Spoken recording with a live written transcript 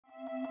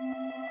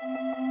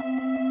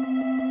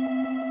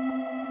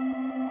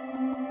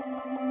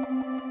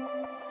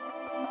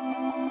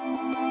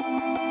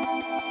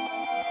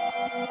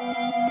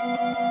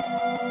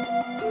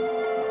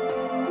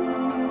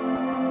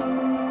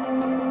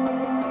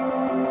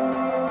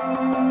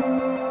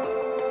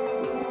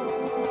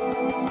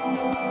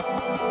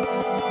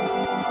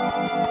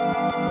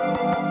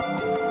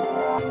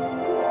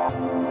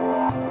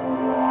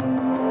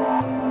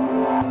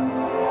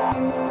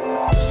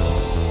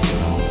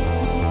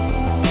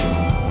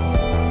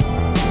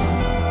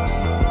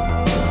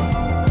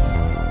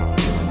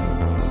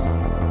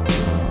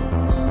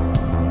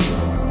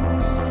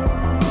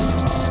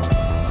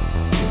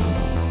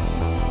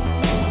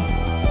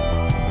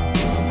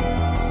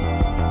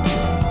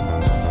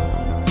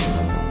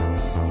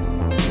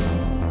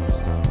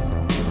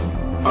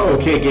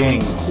Okay, gang,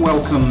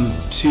 welcome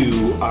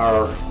to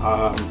our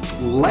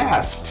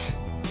last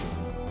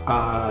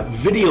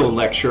video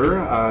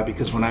lecture,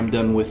 because when I'm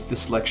done with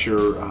this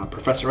lecture,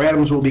 Professor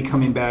Adams will be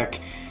coming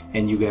back,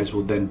 and you guys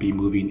will then be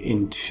moving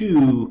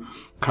into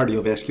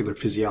cardiovascular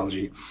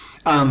physiology.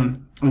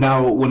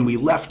 Now, when we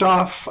left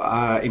off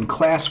in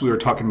class, we were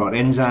talking about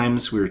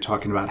enzymes. We were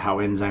talking about how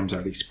enzymes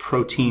are these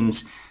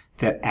proteins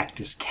that act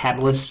as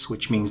catalysts,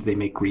 which means they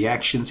make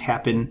reactions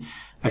happen.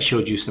 I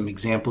showed you some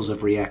examples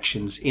of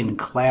reactions in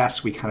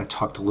class. We kind of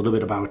talked a little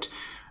bit about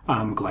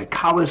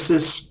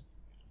glycolysis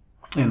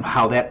and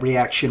how that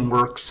reaction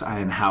works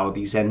and how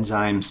these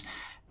enzymes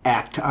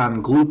act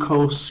on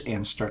glucose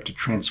and start to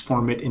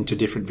transform it into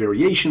different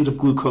variations of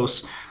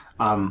glucose.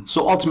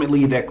 So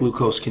ultimately that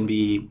glucose can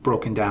be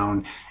broken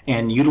down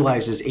and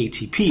utilizes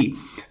ATP.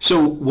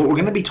 So what we're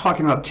going to be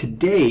talking about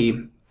today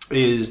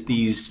is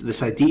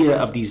this idea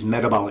of these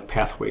metabolic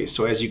pathways.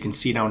 So as you can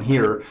see down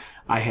here,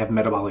 I have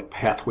metabolic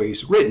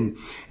pathways written.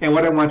 And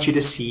what I want you to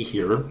see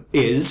here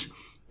is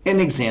an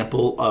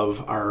example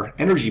of our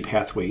energy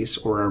pathways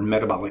or our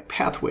metabolic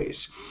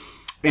pathways.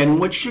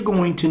 And what you're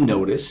going to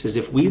notice is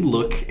if we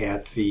look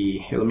at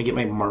here, let me get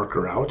my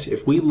marker out.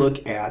 If we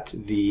look at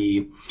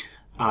the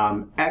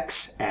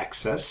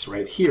x-axis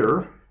right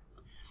here,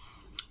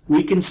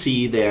 we can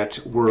see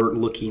that we're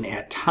looking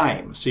at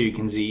time. So you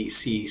can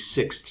see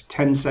 6 to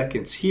 10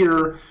 seconds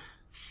here,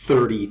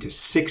 30 to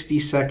 60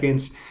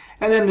 seconds.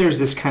 And then there's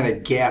this kind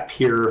of gap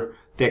here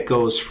that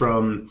goes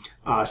from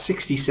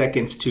 60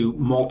 seconds to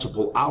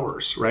multiple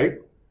hours, right?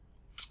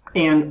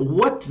 And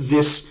what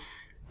this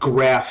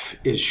graph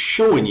is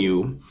showing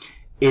you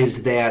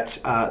is that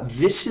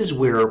this is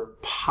where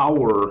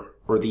power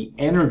or the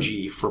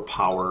energy for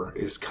power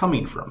is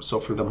coming from. So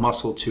for the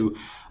muscle to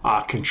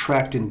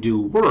contract and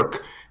do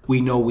work,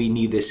 we know we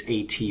need this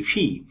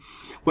ATP.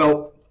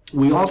 Well,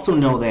 we also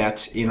know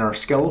that in our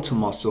skeletal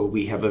muscle,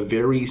 we have a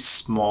very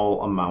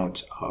small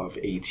amount of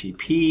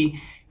ATP,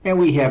 and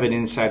we have it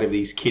inside of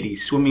these kiddie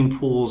swimming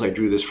pools. I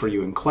drew this for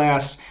you in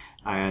class,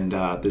 and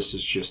this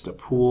is just a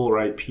pool,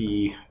 right?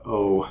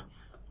 P-O-O-L.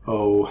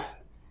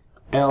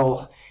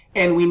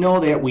 And we know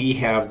that we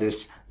have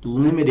this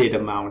limited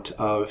amount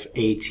of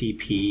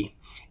ATP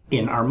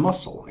in our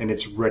muscle, and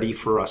it's ready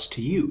for us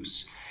to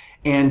use.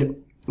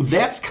 And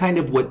that's kind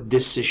of what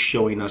this is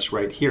showing us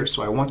right here.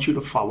 So I want you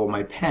to follow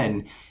my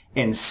pen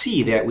and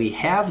see that we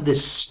have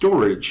this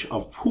storage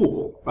of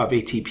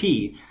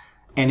ATP,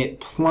 and it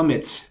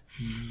plummets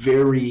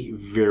very,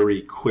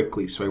 very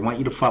quickly. So I want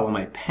you to follow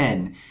my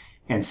pen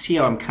and see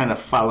how I'm kind of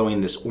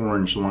following this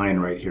orange line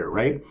right here,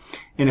 right?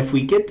 And if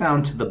we get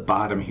down to the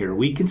bottom here,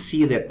 we can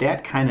see that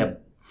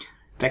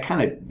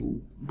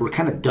we're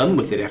kind of done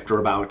with it after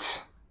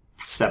about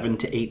 7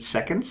 to 8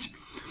 seconds.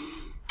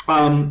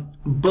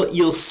 But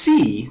you'll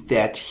see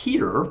that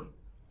here,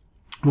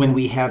 when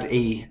we have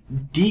a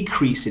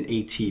decrease in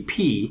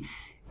ATP,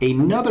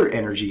 another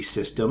energy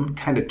system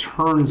kind of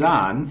turns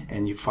on,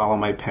 and you follow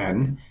my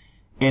pen,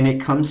 and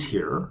it comes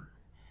here.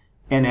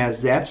 And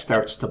as that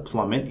starts to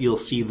plummet, you'll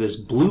see this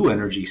blue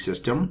energy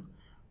system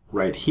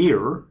right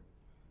here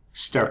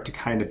start to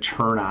kind of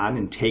turn on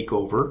and take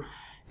over.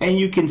 And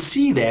you can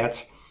see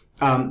that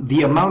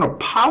the amount of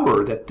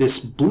power that this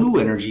blue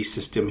energy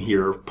system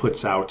here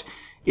puts out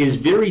is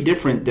very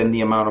different than the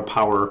amount of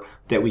power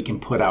that we can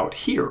put out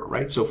here,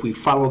 right? So if we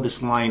follow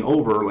this line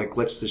over, like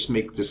let's just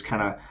make this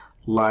kind of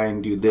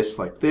line do this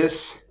like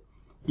this,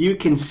 you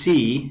can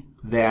see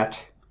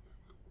that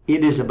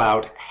it is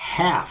about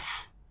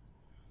half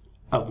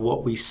of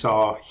what we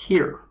saw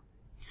here.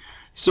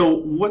 So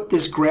what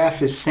this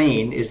graph is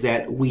saying is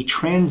that we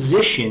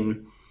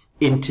transition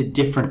into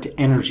different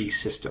energy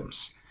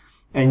systems.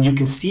 And you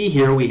can see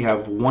here we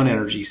have 1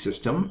 energy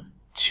system,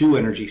 2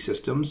 energy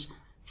systems,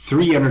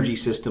 3 energy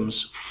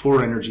systems,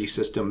 4 energy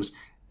systems,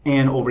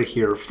 and over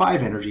here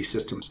 5 energy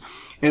systems.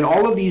 And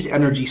all of these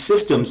energy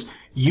systems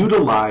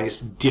utilize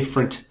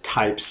different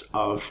types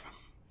of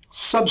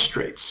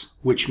substrates,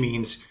 which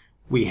means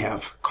we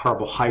have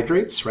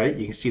carbohydrates, right?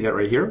 You can see that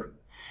right here.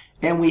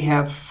 And we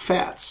have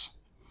fats.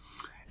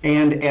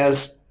 And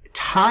as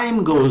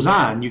time goes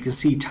on, you can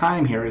see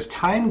time here, as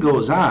time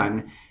goes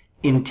on,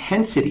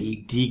 intensity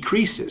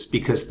decreases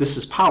because this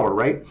is power,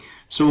 right?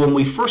 So when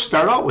we first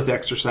start out with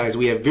exercise,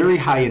 we have very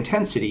high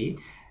intensity,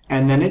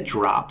 and then it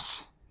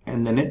drops,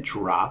 and then it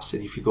drops.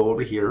 And if you go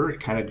over here, it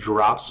kind of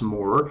drops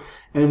more.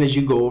 And then as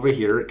you go over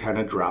here, it kind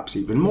of drops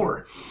even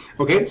more.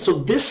 Okay, so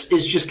this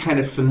is just kind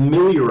of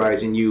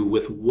familiarizing you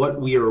with what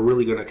we are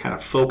really going to kind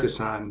of focus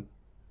on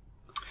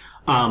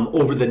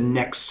over the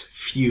next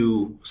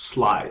few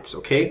slides,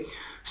 okay?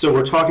 So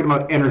we're talking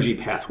about energy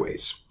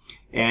pathways.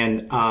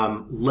 And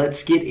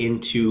let's get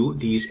into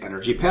these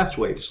energy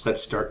pathways.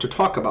 Let's start to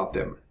talk about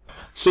them.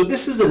 So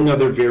this is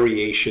another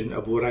variation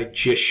of what I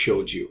just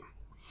showed you.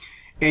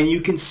 And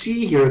you can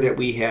see here that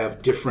we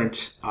have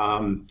different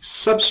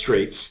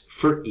substrates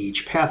for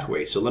each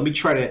pathway. So let me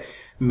try to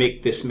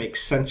make this make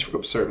sense.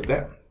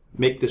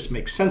 Make this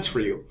make sense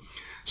for you.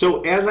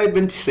 So as I've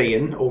been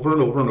saying over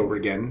and over and over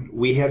again,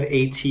 we have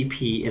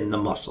ATP in the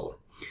muscle.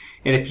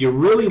 And if you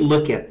really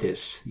look at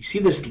this, you see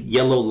this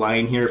yellow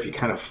line here, if you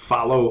kind of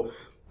follow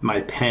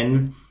my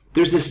pen,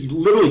 there's this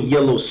little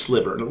yellow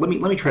sliver. Now, let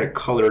me try to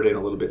color it in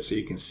a little bit so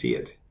you can see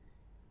it.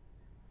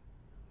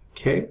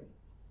 Okay?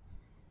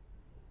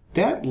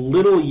 That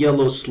little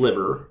yellow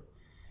sliver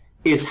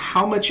is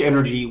how much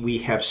energy we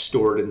have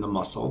stored in the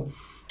muscle.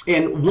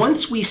 And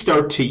once we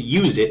start to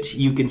use it,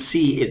 you can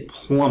see it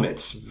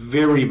plummets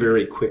very,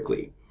 very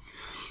quickly.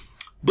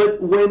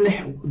 But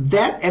when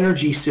that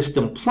energy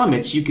system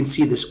plummets, you can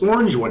see this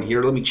orange one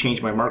here. Let me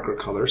change my marker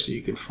color so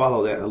you can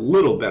follow that a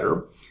little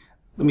better.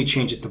 Let me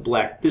change it to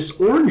black. This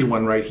orange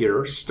one right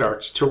here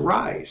starts to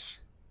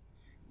rise.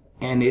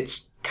 And it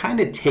kind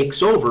of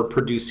takes over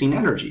producing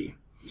energy,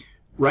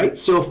 right?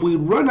 So if we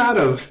run out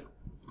of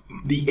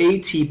the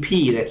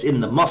ATP that's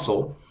in the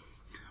muscle,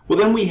 well,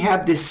 then we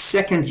have this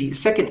second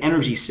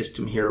energy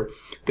system here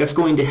that's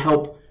going to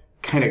help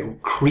kind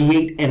of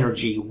create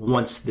energy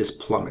once this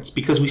plummets,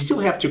 because we still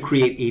have to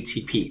create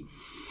ATP.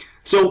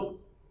 So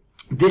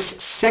this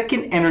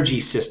second energy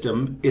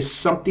system is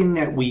something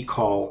that we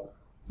call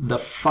the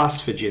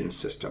phosphagen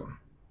system,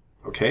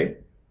 okay?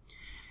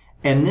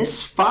 And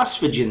this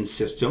phosphagen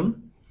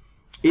system,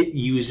 it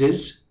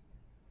uses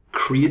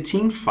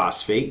creatine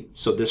phosphate.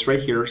 So this right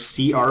here,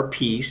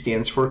 CRP,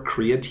 stands for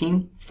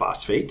creatine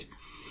phosphate.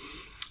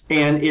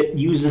 And it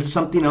uses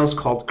something else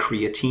called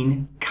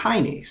creatine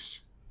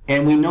kinase.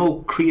 And we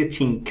know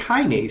creatine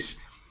kinase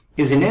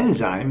is an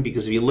enzyme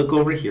because if you look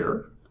over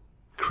here,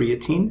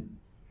 creatine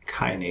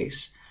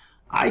kinase,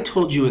 I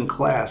told you in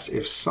class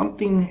if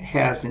something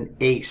has an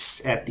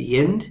ACE at the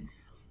end,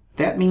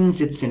 that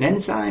means it's an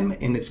enzyme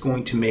and it's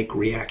going to make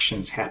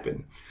reactions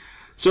happen.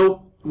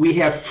 So we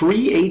have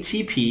free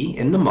ATP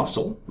in the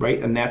muscle, right?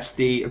 And that's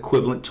the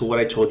equivalent to what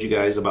I told you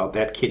guys about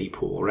that kiddie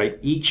pool, right?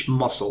 Each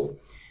muscle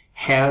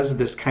has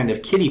this kind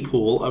of kiddie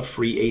pool of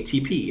free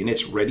ATP and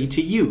it's ready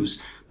to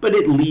use, but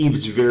it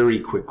leaves very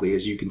quickly,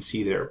 as you can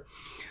see there.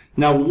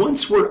 Now,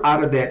 once we're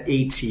out of that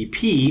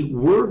ATP,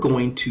 we're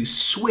going to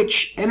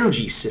switch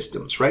energy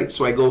systems, right?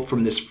 So I go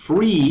from this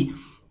free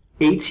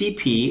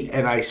ATP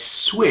and I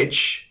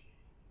switch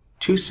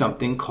to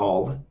something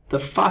called the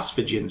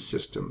phosphagen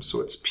system.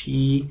 So it's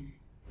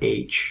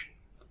PHOSPHAGEN.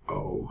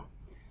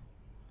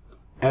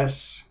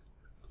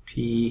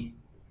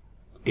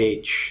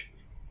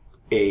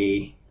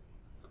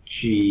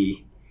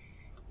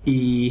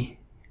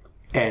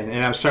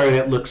 And I'm sorry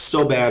that looks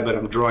so bad, but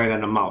I'm drawing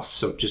on a mouse,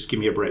 so just give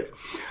me a break.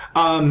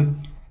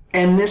 And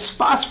this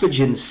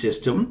phosphagen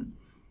system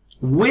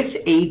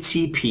with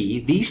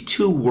ATP, these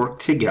two work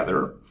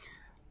together.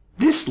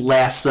 This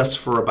lasts us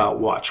for about,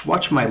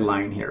 watch my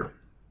line here.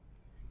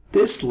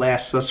 This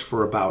lasts us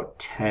for about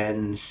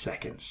 10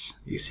 seconds.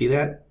 You see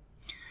that?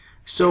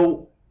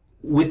 So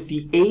with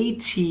the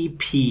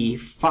ATP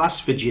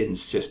phosphagen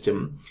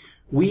system,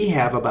 we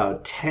have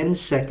about 10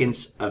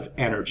 seconds of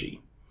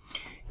energy.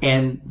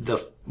 And the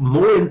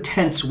more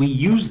intense we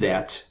use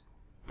that,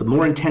 the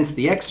more intense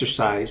the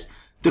exercise,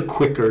 the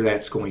quicker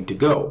that's going to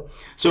go.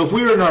 So if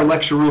we were in our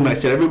lecture room and I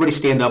said, everybody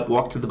stand up,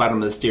 walk to the bottom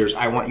of the stairs,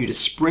 I want you to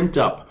sprint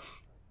up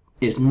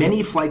as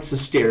many flights of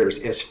stairs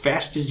as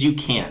fast as you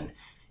can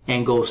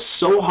and go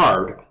so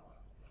hard,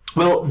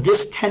 well,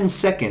 this 10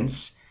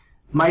 seconds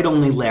might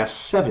only last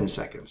 7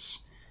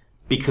 seconds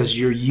because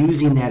you're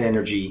using that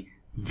energy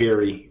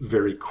very,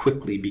 very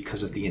quickly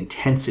because of the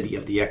intensity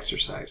of the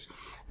exercise.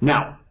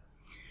 Now,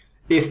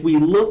 if we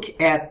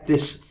look at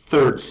this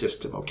third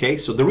system, okay,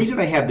 so the reason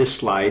I have this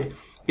slide,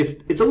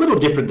 it's a little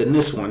different than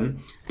this one,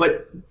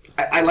 but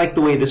I like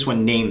the way this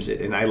one names it,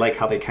 and I like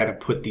how they kind of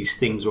put these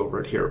things over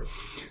it here.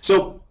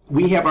 So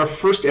we have our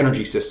first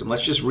energy system.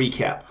 Let's just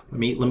recap.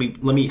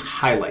 Let me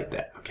highlight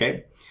that,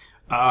 okay?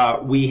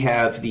 We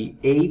have the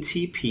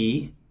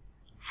ATP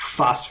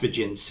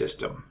phosphagen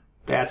system.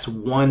 That's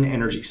one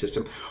energy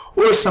system.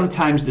 Or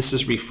sometimes this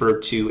is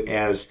referred to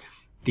as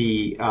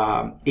the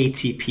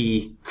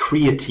ATP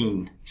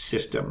creatine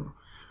system,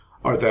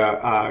 or the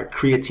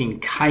creatine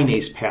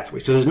kinase pathway.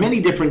 So there's many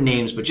different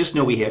names, but just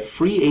know we have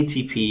free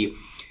ATP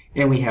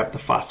and we have the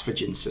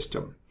phosphagen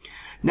system.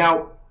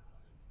 Now,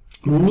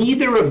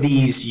 neither of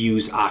these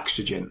use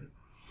oxygen.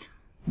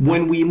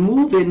 When we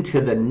move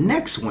into the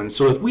next one,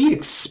 so if we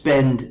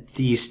expend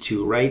these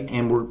two, right,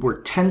 and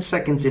we're 10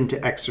 seconds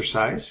into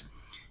exercise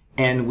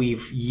and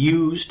we've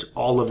used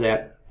all of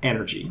that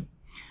energy,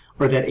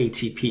 or that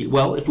ATP.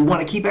 Well, if we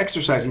want to keep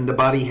exercising, the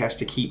body has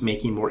to keep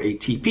making more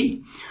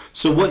ATP.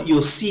 So what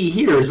you'll see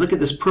here is, look at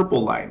this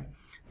purple line.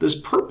 This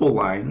purple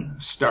line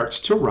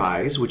starts to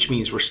rise, which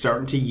means we're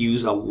starting to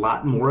use a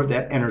lot more of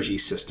that energy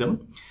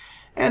system.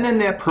 And then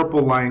that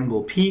purple line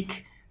will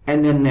peak,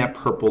 and then that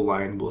purple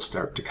line will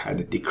start to kind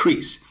of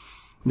decrease.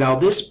 Now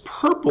this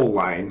purple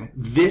line,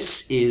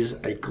 this is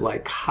a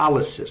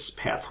glycolysis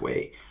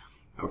pathway,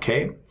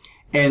 okay?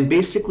 And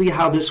basically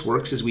how this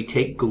works is we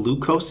take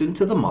glucose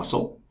into the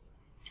muscle.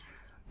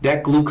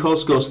 That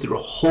glucose goes through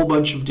a whole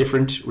bunch of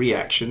different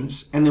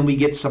reactions, and then we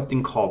get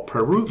something called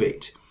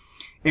pyruvate.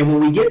 And when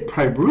we get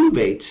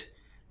pyruvate,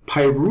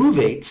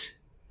 pyruvate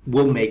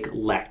will make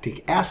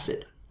lactic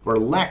acid. or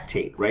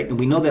lactate, right? And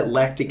we know that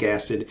lactic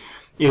acid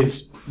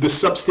is the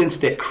substance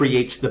that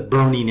creates the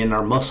burning in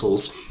our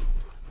muscles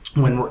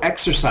when we're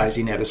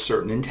exercising at a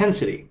certain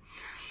intensity.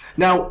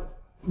 Now,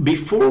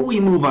 before we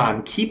move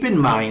on, keep in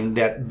mind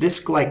that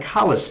this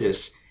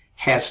glycolysis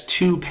has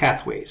two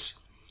pathways.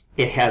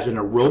 It has an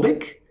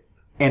aerobic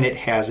and it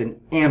has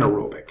an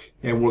anaerobic.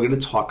 And we're going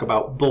to talk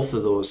about both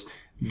of those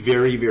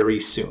very, very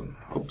soon.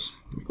 Oops,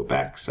 let me go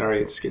back.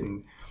 Sorry, it's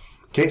getting...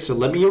 Okay, so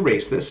let me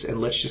erase this and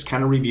let's just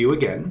kind of review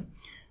again.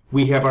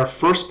 We have our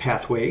first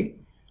pathway,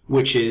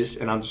 which is,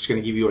 and I'm just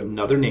going to give you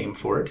another name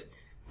for it.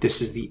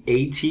 This is the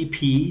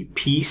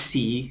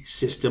ATP-PC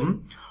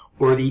system,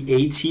 or the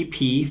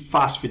ATP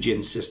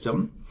phosphagen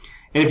system.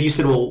 And if you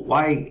said, well,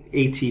 why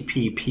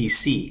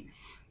ATP-PC?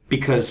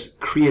 Because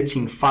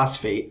creatine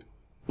phosphate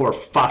or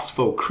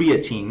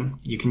phosphocreatine,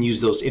 you can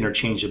use those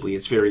interchangeably.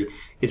 It's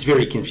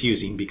very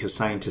confusing because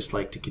scientists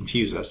like to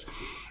confuse us.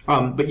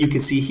 But you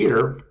can see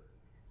here,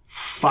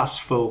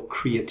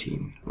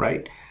 phosphocreatine,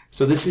 right?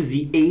 So this is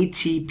the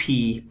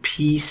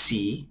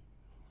ATP-PC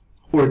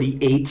or the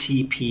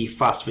ATP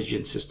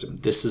phosphagen system.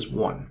 This is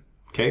one,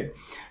 okay?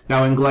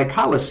 Now in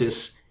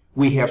glycolysis,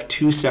 we have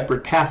two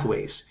separate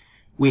pathways.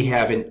 We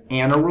have an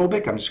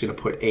anaerobic, I'm just going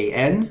to put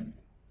AN,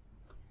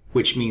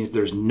 which means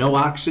there's no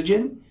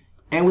oxygen,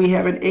 and we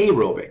have an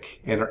aerobic,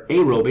 and our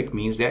aerobic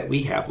means that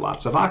we have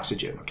lots of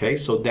oxygen, okay?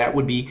 So that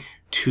would be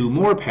two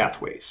more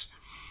pathways.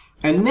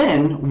 And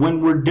then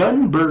when we're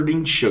done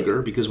burning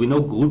sugar, because we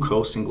know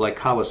glucose in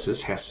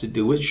glycolysis has to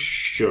do with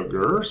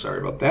sugar, sorry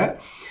about that,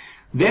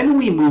 then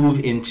we move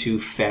into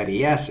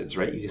fatty acids,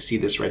 right? You can see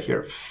this right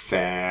here,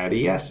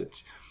 fatty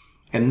acids.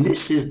 And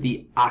this is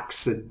the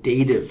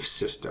oxidative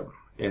system.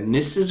 And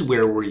this is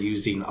where we're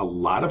using a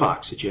lot of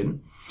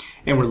oxygen,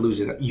 and we're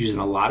using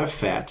a lot of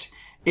fat,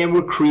 and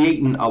we're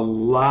creating a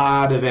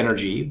lot of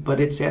energy, but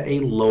it's at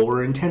a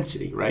lower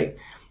intensity, right?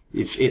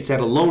 If it's at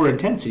a lower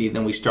intensity,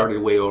 then we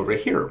started way over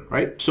here,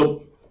 right?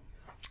 So,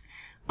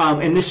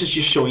 and this is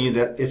just showing you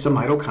that it's a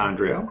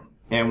mitochondria,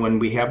 and when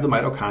we have the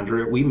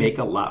mitochondria, we make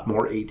a lot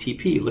more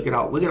ATP. Look at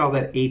all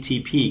that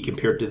ATP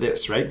compared to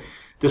this, right?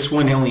 This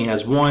one only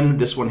has one,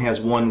 this one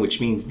has one,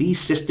 which means these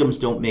systems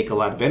don't make a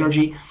lot of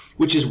energy,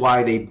 which is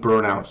why they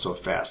burn out so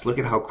fast. Look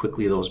at how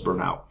quickly those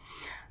burn out.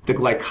 The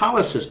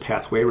glycolysis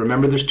pathway,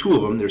 remember there's two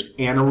of them, there's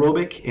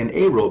anaerobic and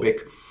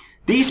aerobic.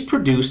 These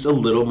produce a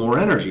little more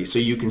energy. So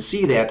you can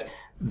see that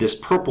this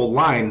purple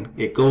line,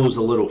 it goes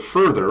a little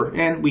further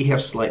and we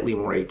have slightly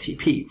more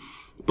ATP.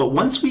 But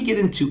once we get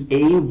into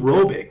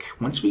aerobic,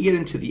 once we get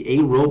into the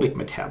aerobic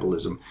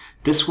metabolism,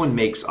 this one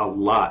makes a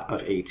lot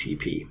of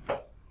ATP.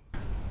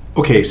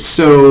 Okay,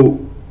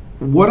 so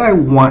what I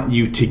want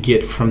you to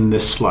get from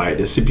this slide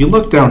is if you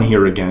look down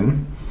here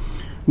again,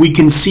 we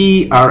can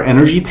see our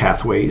energy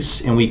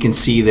pathways, and we can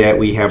see that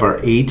we have our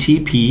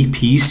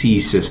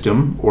ATP-PC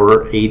system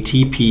or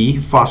ATP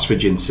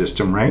phosphagen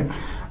system, right?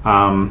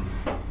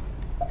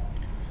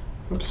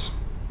 Oops,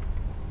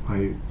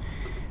 my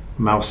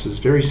mouse is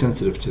very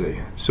sensitive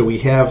today. So we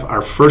have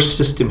our first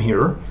system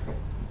here.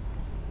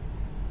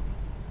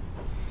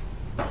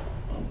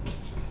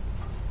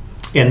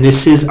 And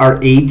this is our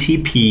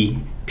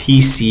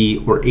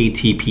ATP-PC or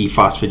ATP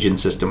phosphagen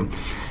system.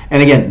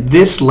 And again,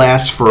 this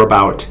lasts for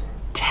about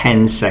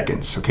 10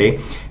 seconds, okay?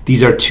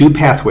 These are two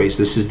pathways.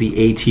 This is the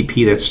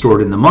ATP that's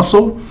stored in the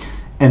muscle,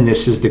 and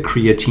this is the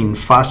creatine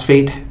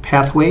phosphate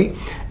pathway,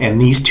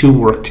 and these two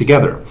work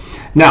together.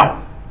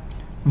 Now,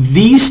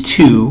 these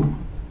two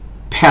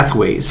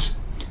pathways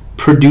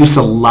produce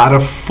a lot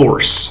of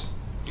force.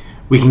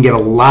 We can get a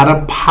lot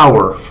of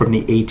power from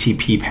the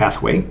ATP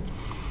pathway,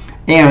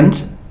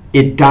 and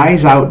it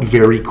dies out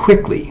very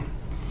quickly.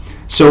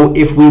 So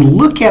if we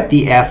look at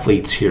the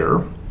athletes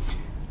here,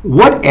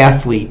 what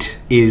athlete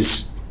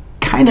is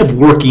kind of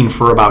working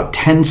for about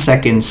 10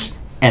 seconds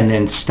and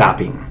then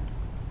stopping?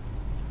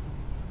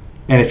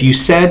 And if you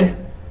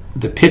said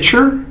the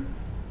pitcher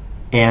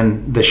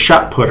and the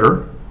shot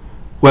putter,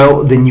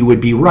 well, then you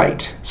would be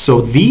right.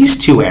 So these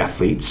two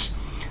athletes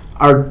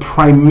are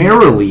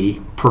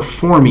primarily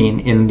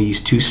performing in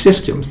these two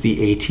systems,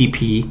 the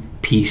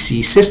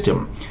ATP-PC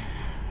system.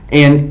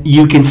 And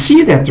you can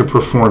see that they're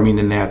performing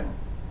in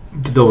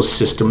those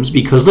systems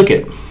because look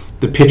at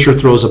the pitcher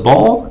throws a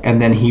ball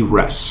and then he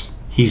rests.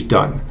 He's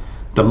done.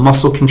 The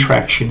muscle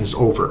contraction is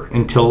over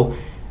until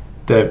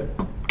the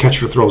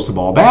catcher throws the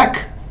ball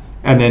back,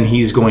 and then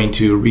he's going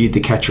to read the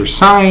catcher's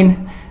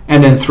sign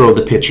and then throw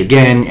the pitch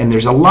again. And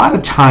there's a lot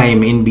of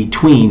time in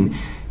between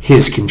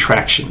his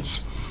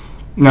contractions.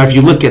 Now, if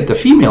you look at the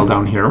female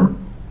down here,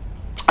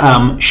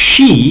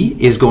 she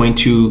is going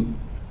to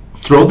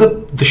throw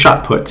the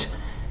shot put,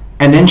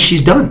 and then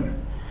she's done.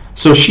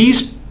 So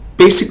she's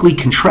basically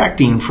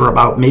contracting for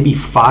about maybe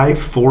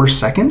 4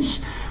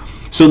 seconds.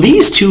 So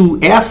these two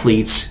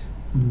athletes,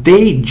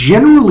 they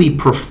generally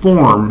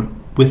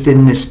perform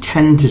within this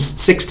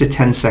 6 to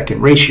 10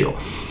 second ratio.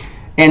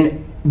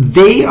 And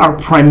they are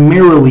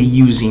primarily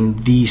using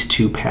these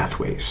two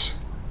pathways.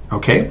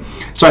 Okay?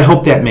 So I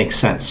hope that makes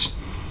sense.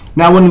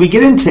 Now when we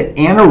get into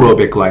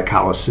anaerobic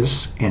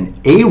glycolysis and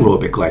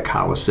aerobic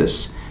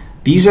glycolysis,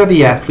 these are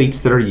the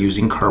athletes that are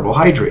using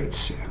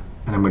carbohydrates.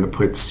 And I'm going to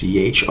put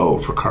CHO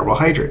for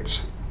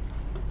carbohydrates.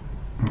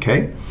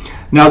 Okay?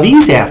 Now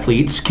these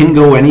athletes can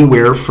go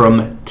anywhere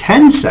from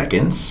 10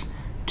 seconds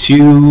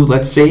to,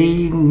 let's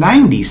say,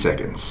 90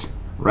 seconds,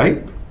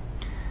 right?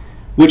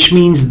 Which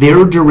means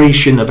their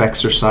duration of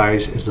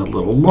exercise is a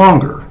little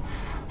longer.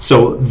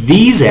 So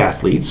these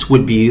athletes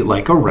would be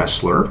like a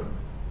wrestler,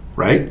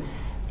 right?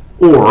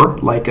 Or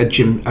like a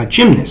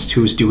gymnast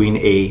who's doing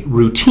a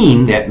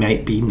routine that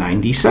might be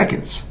 90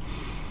 seconds.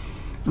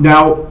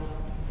 Now,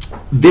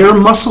 their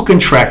muscle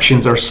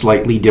contractions are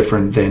slightly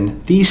different than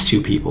these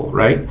two people,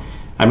 right?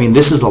 I mean,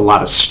 this is a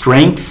lot of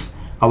strength,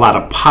 a lot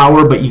of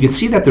power, but you can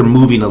see that they're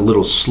moving a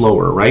little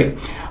slower, right?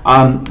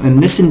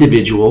 And this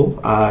individual,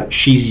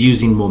 she's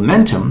using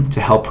momentum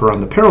to help her on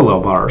the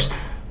parallel bars,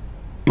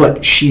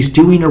 but she's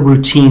doing a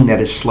routine that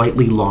is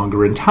slightly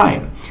longer in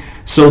time.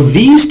 So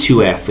these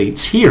two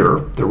athletes here,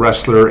 the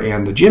wrestler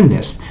and the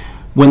gymnast,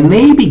 when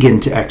they begin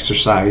to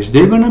exercise,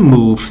 they're going to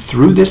move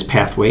through this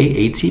pathway,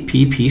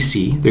 ATP,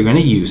 PC. They're going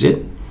to use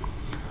it.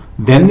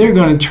 Then they're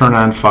going to turn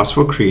on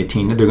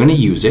phosphocreatine. They're going to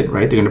use it,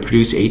 right? They're going to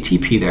produce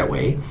ATP that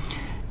way.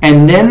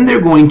 And then they're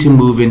going to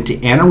move into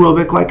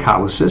anaerobic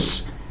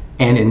glycolysis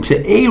and into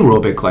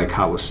aerobic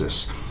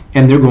glycolysis.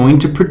 And they're going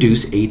to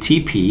produce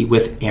ATP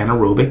with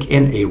anaerobic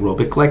and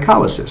aerobic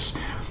glycolysis.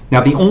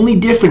 Now, the only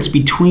difference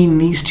between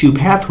these two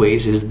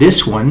pathways is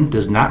this one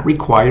does not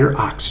require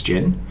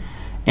oxygen,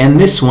 and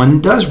this one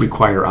does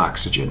require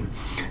oxygen.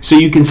 So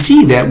you can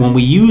see that when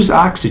we use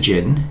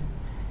oxygen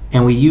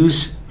and we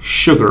use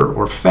sugar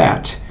or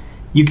fat,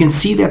 you can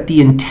see that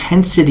the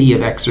intensity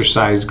of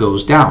exercise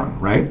goes down,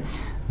 right?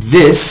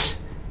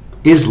 This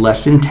is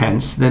less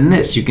intense than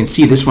this. You can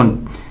see this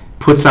one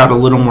puts out a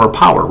little more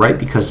power, right?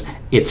 Because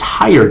it's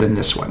higher than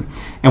this one.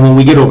 And when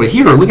we get over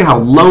here, look at how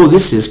low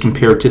this is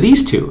compared to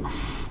these two.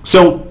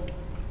 So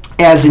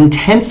as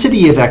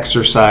intensity of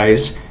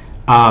exercise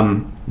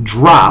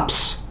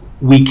drops,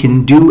 we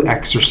can do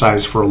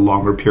exercise for a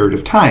longer period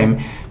of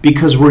time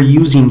because we're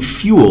using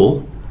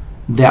fuel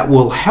that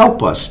will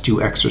help us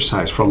do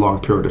exercise for a long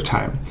period of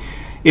time.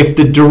 If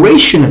the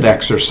duration of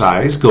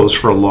exercise goes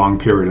for a long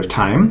period of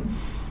time,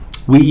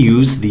 we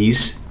use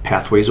these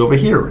pathways over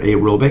here,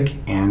 aerobic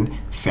and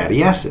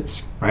fatty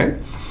acids, right?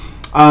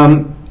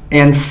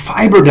 And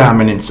fiber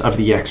dominance of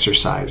the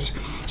exercise.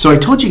 So I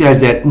told you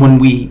guys that when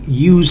we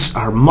use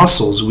our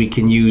muscles, we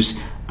can use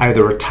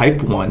either a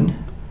type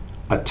 1,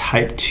 a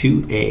type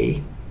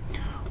 2A,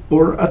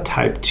 or a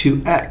type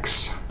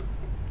 2X,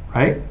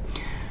 right?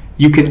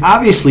 You can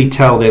obviously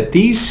tell that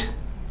this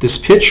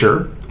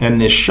pitcher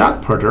and this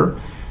shot putter,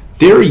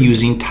 they're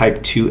using type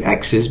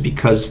 2Xs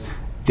because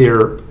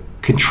their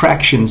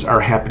contractions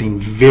are happening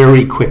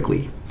very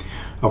quickly.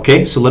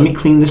 Okay, so let me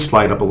clean this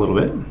slide up a little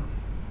bit.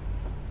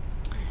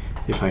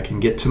 If I can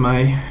get to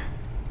my...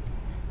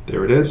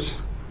 There it is.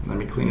 Let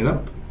me clean it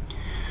up.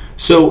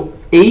 So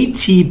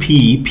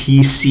ATP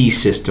PC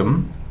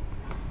system,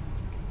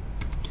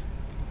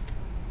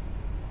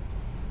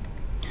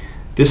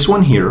 this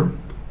one here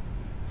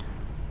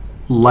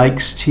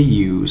likes to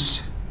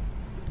use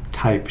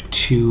type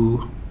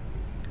 2X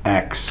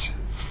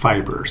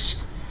fibers.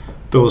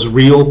 Those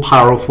real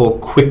powerful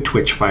quick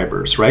twitch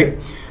fibers, right?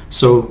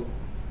 So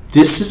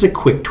this is a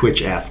quick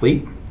twitch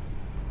athlete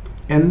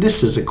and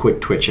this is a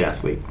quick twitch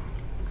athlete.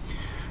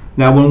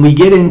 Now, when we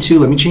get into,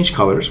 let me change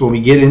colors. When we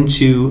get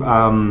into,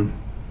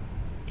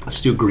 let's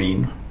do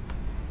green.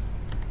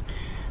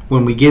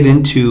 When we get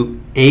into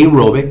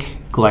aerobic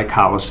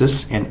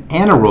glycolysis and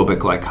anaerobic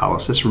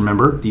glycolysis,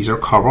 remember, these are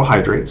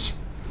carbohydrates.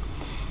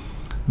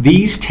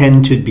 These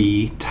tend to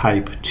be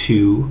type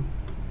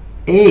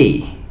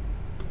 2A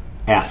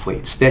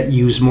athletes that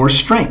use more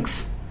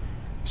strength.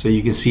 So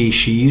you can see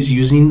she's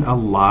using a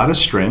lot of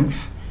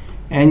strength,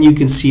 and you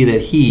can see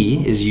that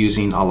he is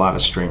using a lot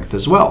of strength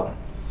as well.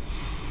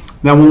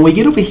 Now, when we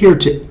get over here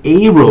to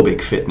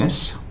aerobic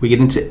fitness, we get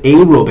into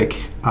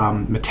aerobic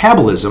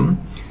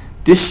metabolism.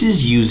 This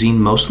is using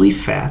mostly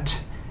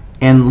fat,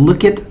 and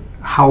look at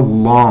how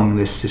long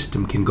this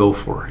system can go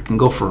for. It can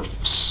go for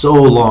so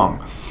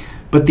long,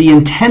 but the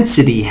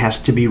intensity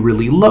has to be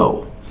really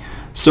low.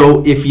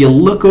 So if you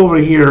look over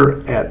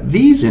here at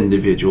these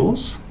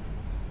individuals,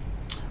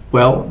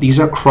 well, these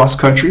are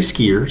cross-country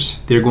skiers.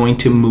 They're going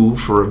to move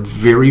for a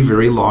very,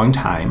 very long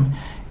time,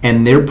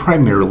 and they're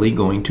primarily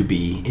going to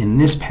be in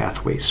this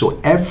pathway. So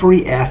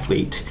every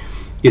athlete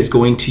is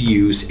going to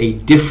use a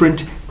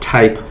different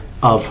type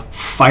of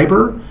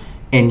fiber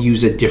and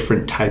use a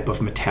different type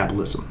of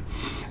metabolism.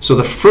 So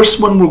the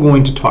first one we're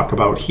going to talk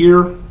about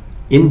here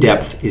in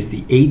depth is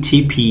the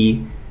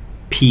ATP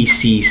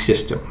PC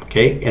system,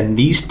 okay? And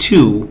these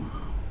two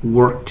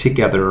work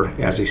together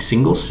as a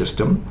single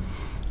system.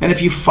 And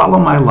if you follow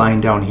my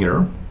line down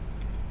here,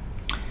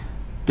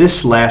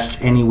 this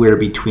lasts anywhere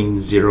between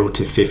 0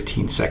 to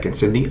 15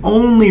 seconds. And the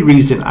only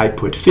reason I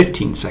put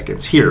 15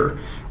 seconds here,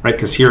 right,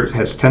 because here it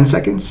has 10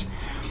 seconds,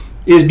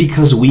 is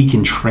because we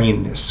can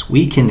train this.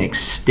 We can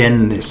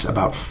extend this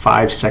about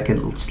 5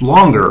 seconds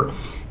longer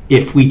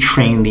if we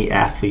train the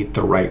athlete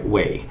the right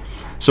way.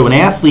 So an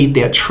athlete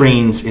that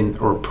trains in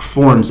or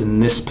performs in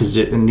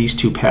these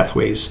two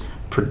pathways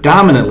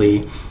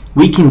predominantly,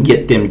 we can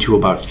get them to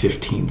about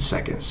 15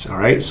 seconds. All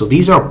right. So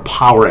these are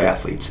power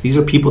athletes. These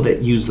are people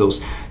that use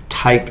those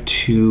type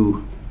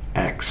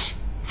 2X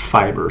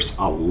fibers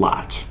a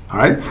lot. All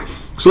right.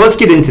 So let's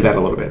get into that a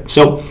little bit.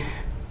 So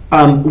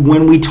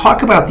when we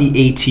talk about the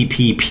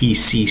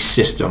ATP-PC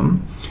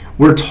system,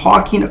 we're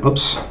talking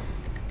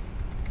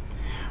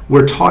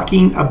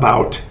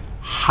about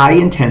high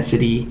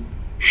intensity,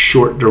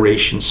 short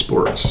duration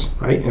sports,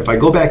 right? And if I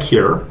go back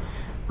here,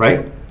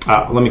 right,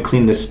 let me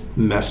clean this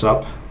mess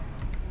up.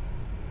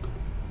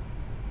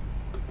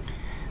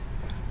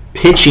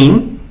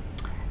 Pitching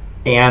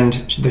and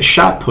the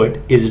shot put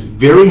is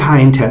very high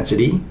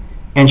intensity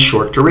and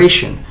short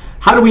duration.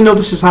 How do we know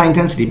this is high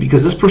intensity?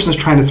 Because this person is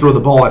trying to throw the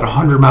ball at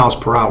 100 miles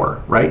per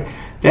hour, right?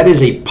 That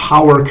is a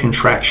power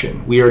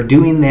contraction. We are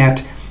doing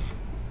that.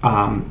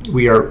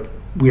 We are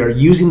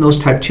using those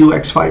type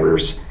 2X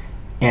fibers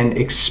and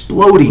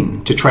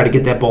exploding to try to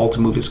get that ball to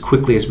move as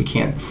quickly as we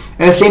can.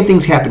 And the same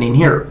thing's happening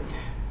here.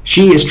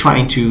 She is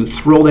trying to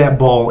throw that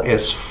ball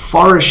as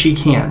far as she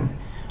can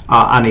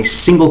on a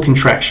single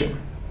contraction.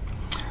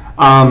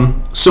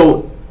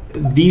 So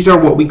these are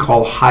what we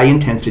call high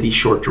intensity,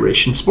 short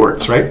duration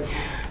sports, right?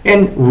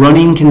 And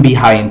running can be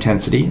high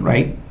intensity,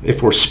 right?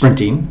 If we're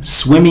sprinting.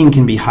 Swimming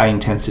can be high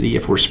intensity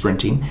if we're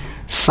sprinting.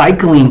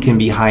 Cycling can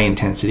be high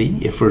intensity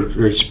if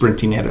we're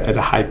sprinting at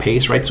a high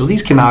pace, right? So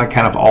these can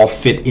kind of all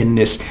fit in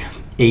this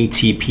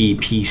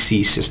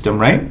ATP-PC system,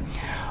 right?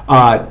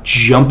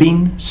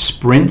 Jumping,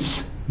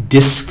 sprints,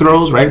 disc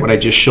throws, right? What I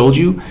just showed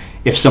you.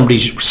 If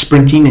somebody's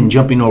sprinting and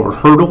jumping over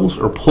hurdles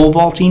or pole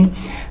vaulting,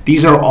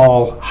 these are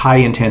all high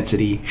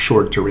intensity,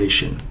 short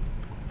duration.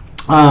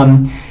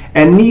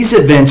 And these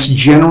events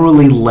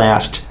generally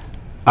last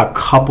a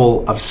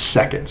couple of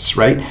seconds,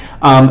 right?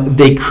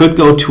 They could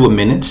go to a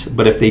minute,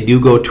 but if they do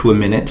go to a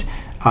minute,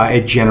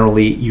 it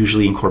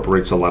usually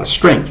incorporates a lot of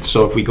strength.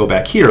 So if we go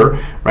back here,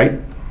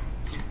 right,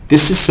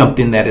 this is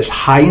something that is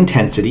high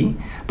intensity,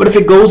 but if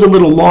it goes a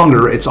little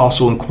longer, it's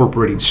also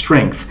incorporating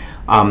strength.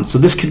 So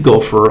this could go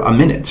for a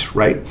minute,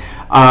 right?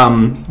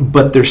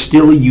 But they're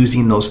still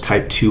using those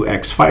type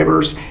 2X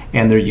fibers,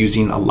 and they're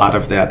using a lot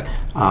of that,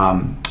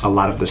 a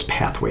lot of this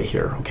pathway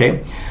here,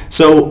 okay?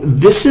 So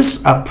this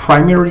is a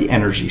primary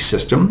energy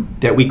system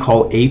that we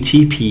call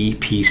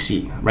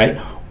ATP-PC, right?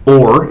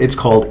 Or it's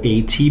called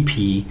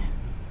ATP-CP,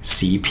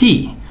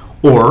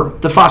 or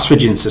the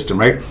phosphagen system,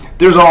 right?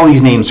 There's all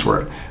these names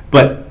for it,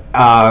 but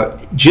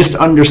just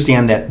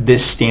understand that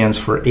this stands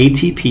for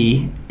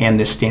ATP and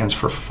this stands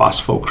for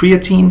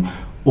phosphocreatine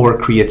or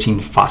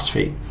creatine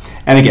phosphate.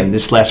 And again,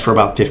 this lasts for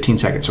about 15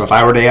 seconds. So if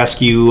I were to ask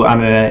you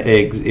on an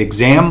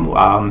exam,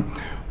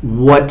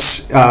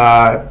 what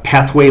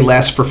pathway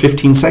lasts for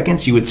 15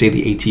 seconds, you would say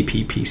the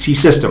ATP-PC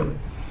system.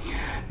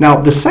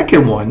 Now, the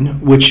second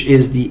one, which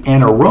is the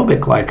anaerobic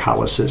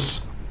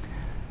glycolysis,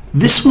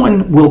 this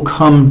one will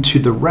come to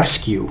the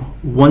rescue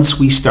once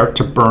we start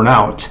to burn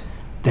out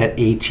that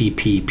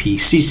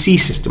ATP-PC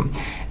system.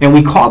 And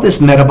we call this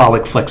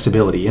metabolic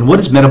flexibility. And what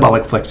does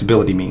metabolic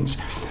flexibility means?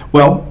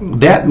 Well,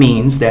 that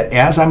means that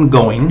as I'm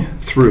going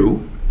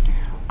through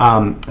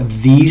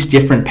these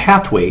different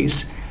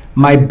pathways,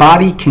 my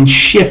body can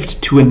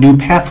shift to a new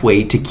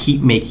pathway to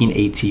keep making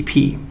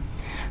ATP.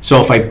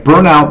 So if I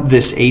burn out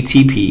this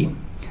ATP,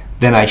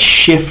 then I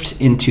shift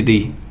into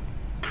the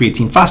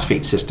creatine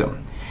phosphate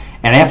system.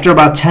 And after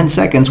about 10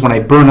 seconds, when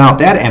I burn out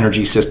that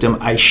energy system,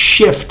 I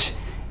shift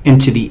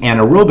into the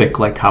anaerobic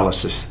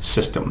glycolysis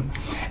system.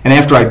 And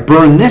after I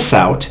burn this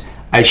out,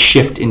 I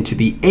shift into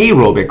the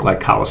aerobic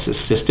glycolysis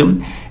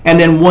system. And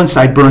then once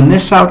I burn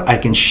this out, I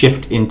can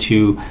shift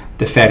into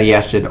the fatty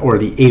acid or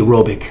the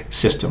aerobic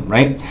system,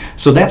 right?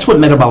 So that's what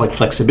metabolic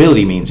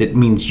flexibility means. It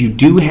means you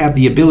do have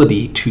the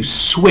ability to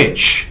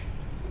switch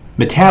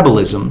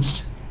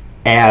metabolisms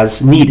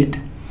as needed.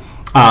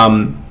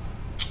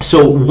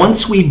 So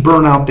once we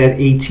burn out that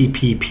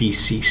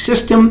ATP-PC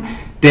system,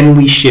 then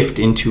we shift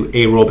into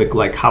aerobic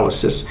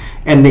glycolysis.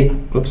 And the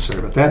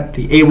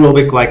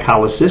aerobic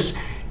glycolysis,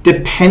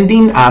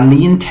 depending on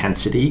the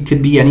intensity,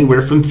 could be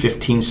anywhere from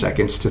 15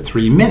 seconds to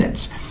 3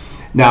 minutes.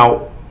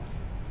 Now,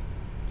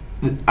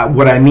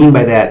 what I mean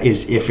by that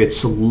is if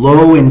it's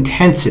low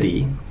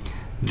intensity,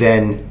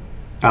 then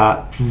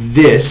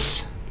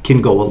this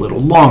can go a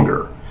little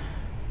longer.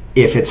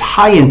 If it's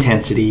high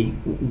intensity,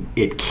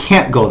 it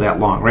can't go that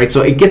long, right?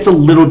 So it gets a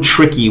little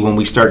tricky when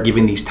we start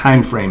giving these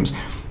time frames,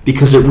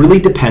 because it really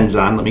depends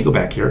on, let me go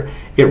back here,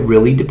 it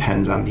really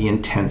depends on the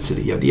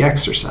intensity of the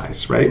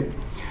exercise, right?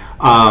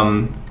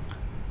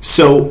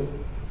 So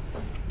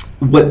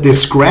what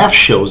this graph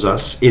shows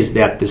us is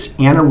that this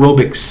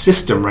anaerobic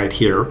system right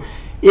here,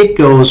 it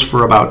goes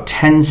for about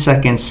 10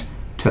 seconds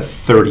to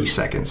 30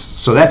 seconds.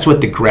 So that's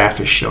what the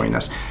graph is showing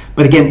us.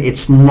 But again,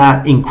 it's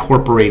not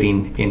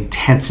incorporating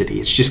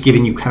intensity. It's just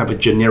giving you kind of a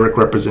generic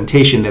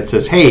representation that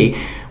says, hey,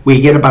 we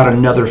get about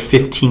another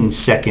 15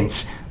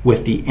 seconds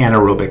with the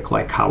anaerobic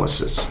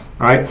glycolysis.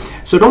 All right.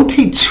 So don't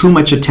pay too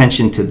much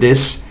attention to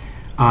this.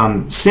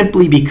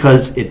 simply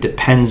because it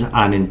depends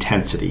on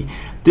intensity.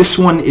 This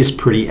one is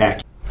pretty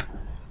accurate.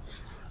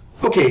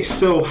 Okay,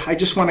 so I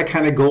just want to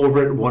kind of go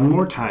over it one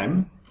more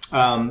time.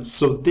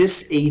 So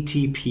this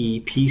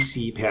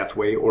ATP-PC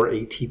pathway or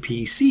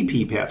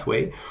ATP-CP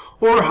pathway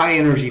or high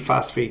energy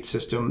phosphate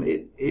system,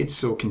 it's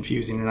so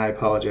confusing and I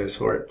apologize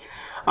for it.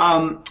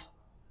 We're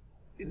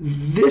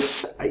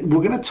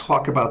going to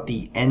talk about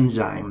the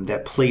enzyme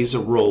that plays a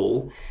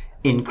role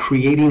in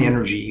creating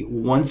energy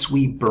once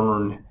we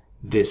burn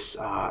this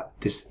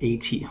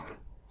ATP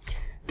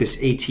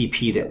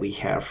that we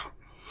have.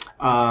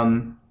 Let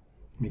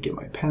me get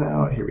my pen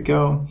out. Here we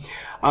go.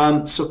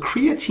 So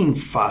creatine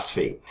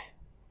phosphate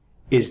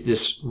is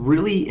this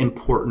really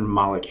important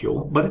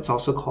molecule, but it's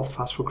also called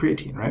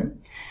phosphocreatine, right?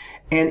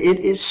 And it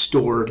is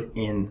stored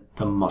in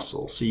the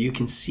muscle. So you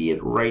can see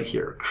it right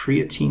here,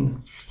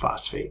 creatine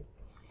phosphate.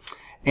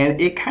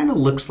 And it kind of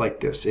looks like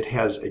this. It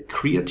has a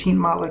creatine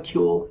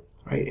molecule,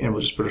 right? And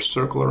we'll just put a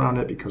circle around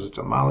it because it's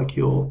a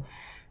molecule.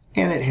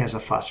 And it has a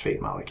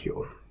phosphate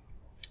molecule.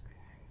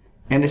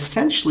 And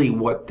essentially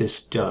what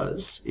this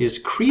does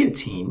is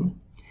creatine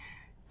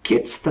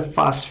gets the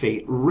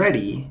phosphate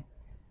ready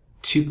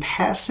to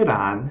pass it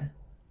on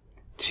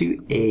to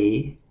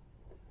ADP.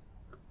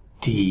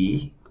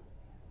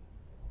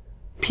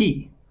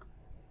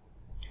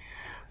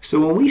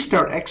 So when we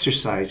start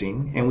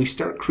exercising and we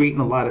start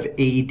creating a lot of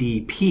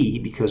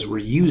ADP because we're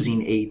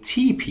using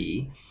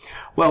ATP,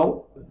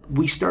 well,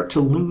 we start to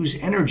lose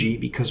energy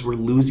because we're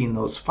losing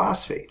those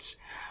phosphates.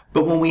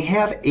 But when we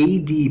have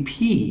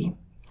ADP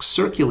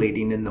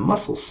circulating in the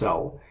muscle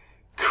cell,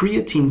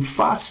 creatine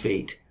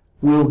phosphate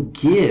will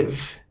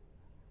give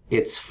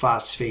its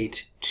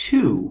phosphate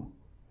to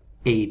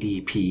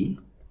ADP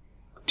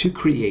to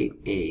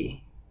create ATP.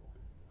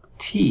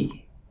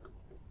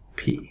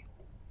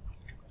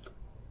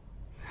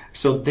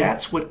 So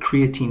that's what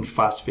creatine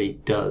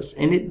phosphate does.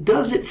 And it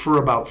does it for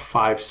about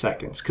 5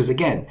 seconds. Because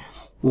again,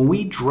 when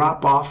we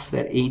drop off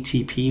that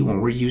ATP, when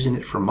we're using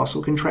it for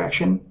muscle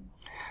contraction,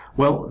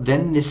 well,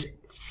 then this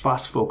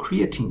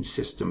phosphocreatine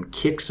system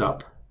kicks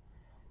up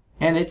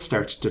and it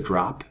starts to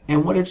drop.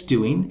 And what it's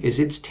doing is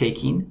it's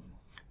taking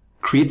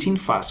creatine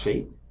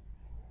phosphate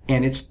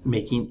and it's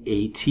making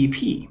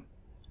ATP.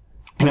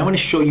 And I want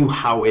to show you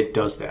how it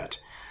does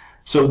that.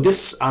 So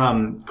this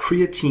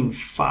creatine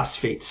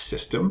phosphate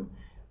system,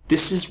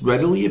 this is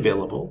readily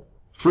available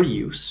for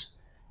use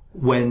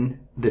when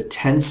the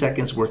 10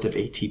 seconds worth of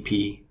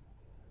ATP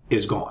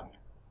is gone.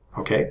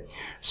 Okay?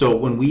 So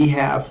when we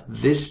have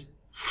this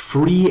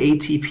free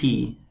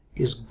ATP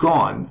is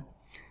gone,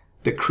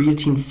 the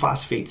creatine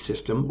phosphate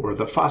system or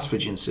the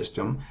phosphagen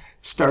system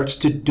starts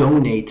to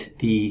donate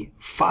the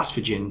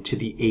phosphagen to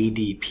the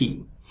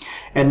ADP.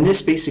 And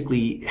this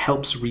basically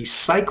helps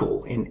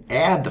recycle and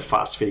add the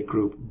phosphate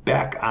group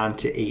back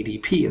onto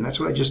ADP. And that's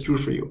what I just drew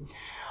for you.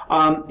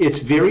 It's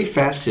a very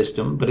fast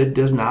system, but it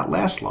does not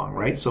last long,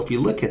 right? So if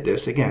you look at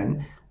this,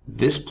 again,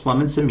 this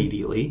plummets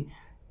immediately.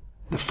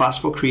 The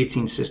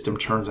phosphocreatine system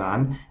turns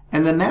on,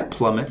 and then that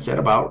plummets at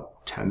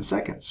about 10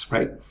 seconds,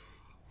 right?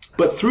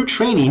 But through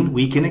training,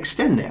 we can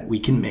extend that. We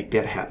can make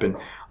that happen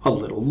a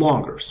little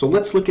longer. So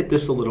let's look at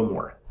this a little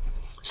more.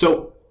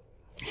 So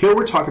here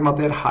we're talking about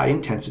that high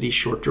intensity,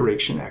 short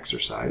duration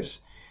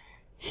exercise.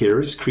 Here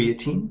is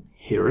creatine,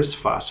 here is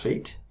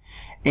phosphate,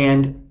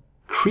 and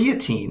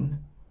creatine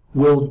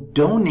will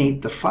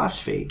donate the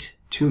phosphate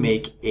to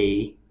make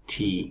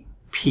ATP,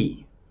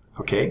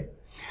 okay?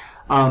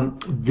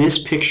 This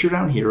picture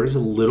down here is a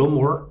little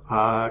more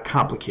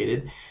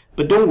complicated,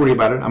 but don't worry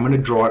about it. I'm going to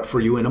draw it for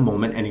you in a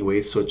moment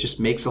anyway, so it just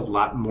makes a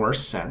lot more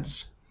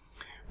sense.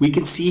 We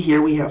can see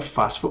here we have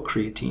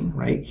phosphocreatine,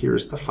 right?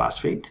 Here's the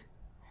phosphate.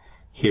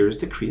 Here's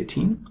the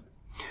creatine.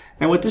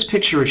 And what this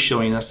picture is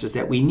showing us is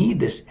that we need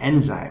this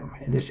enzyme.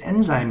 And this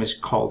enzyme is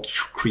called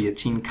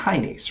creatine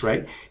kinase,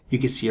 right? You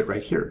can see it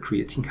right here,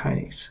 creatine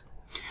kinase.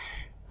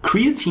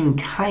 Creatine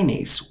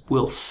kinase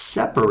will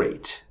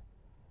separate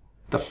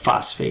the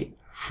phosphate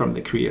from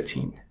the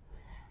creatine.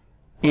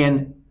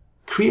 And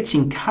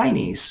creatine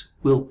kinase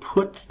will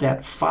put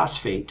that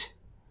phosphate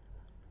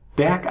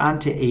back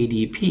onto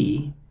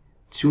ADP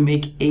to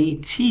make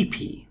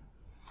ATP.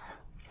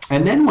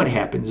 And then what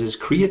happens is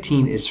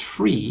creatine is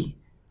free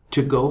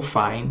to go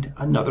find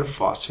another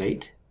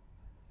phosphate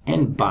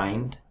and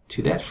bind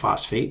to that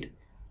phosphate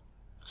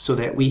so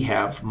that we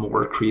have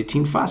more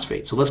creatine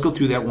phosphate. So let's go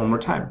through that one more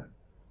time.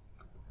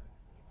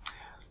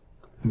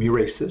 Let me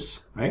erase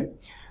this, right?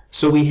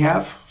 So we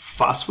have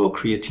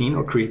phosphocreatine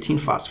or creatine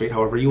phosphate,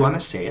 however you want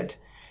to say it,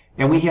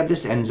 and we have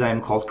this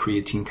enzyme called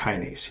creatine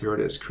kinase. Here it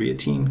is,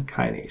 creatine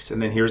kinase.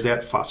 And then here's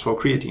that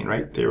phosphocreatine,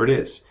 right? There it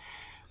is.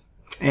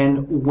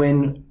 And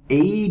when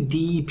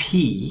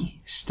ADP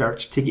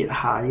starts to get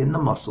high in the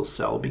muscle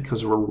cell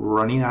because we're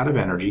running out of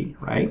energy,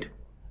 right?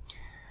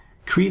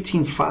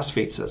 Creatine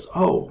phosphate says,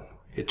 oh,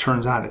 it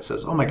turns on, it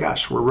says, oh my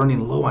gosh, we're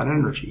running low on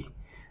energy,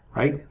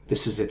 right?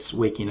 This is its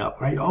waking up,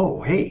 right?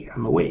 Oh, hey,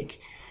 I'm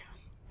awake.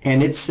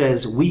 And it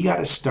says we got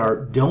to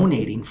start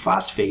donating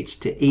phosphates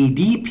to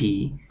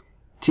ADP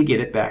to get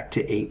it back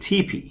to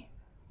ATP,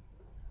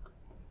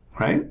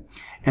 right?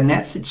 And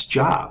that's its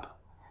job.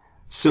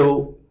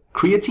 So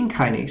creatine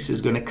kinase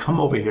is going to come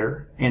over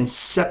here and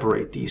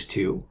separate these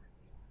two,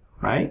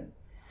 right?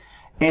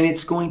 And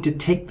it's going to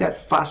take that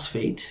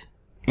phosphate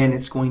and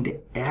it's going to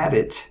add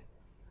it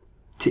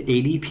to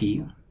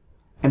ADP,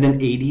 and then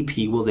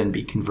ADP will then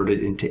be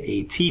converted into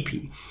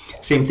ATP.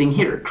 Same thing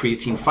here,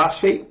 creatine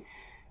phosphate.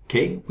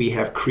 Okay, we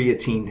have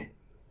creatine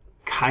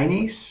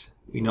kinase.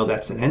 We know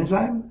that's an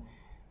enzyme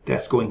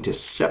that's going to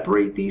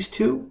separate these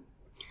two.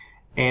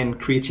 And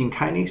creatine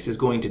kinase is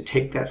going to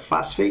take that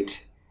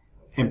phosphate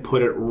and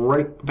put it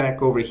right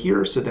back over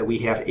here so that we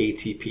have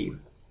ATP.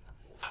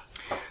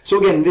 So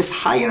again,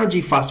 this high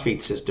energy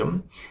phosphate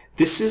system,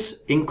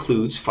 this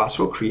includes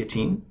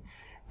phosphocreatine,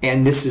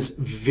 and this is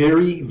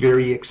very,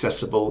 very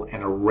accessible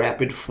and a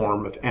rapid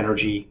form of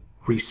energy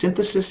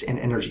resynthesis and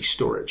energy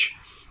storage.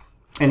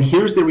 And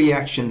here's the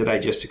reaction that I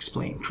just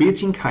explained.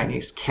 Creatine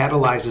kinase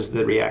catalyzes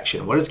the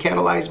reaction. What does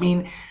catalyze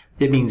mean?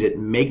 It means it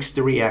makes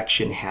the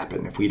reaction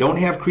happen. If we don't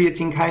have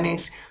creatine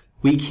kinase,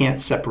 we can't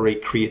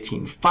separate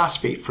creatine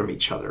phosphate from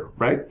each other,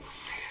 right?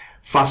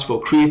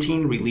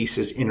 Phosphocreatine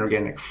releases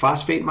inorganic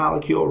phosphate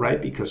molecule,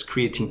 right? Because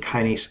creatine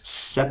kinase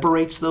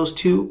separates those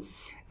two,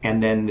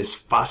 and then this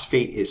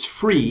phosphate is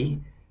free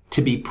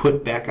to be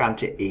put back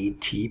onto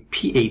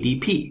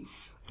ADP.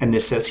 And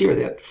this says here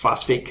that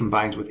phosphate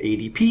combines with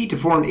ADP to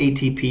form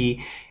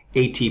ATP.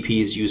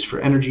 ATP is used for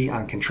energy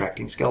on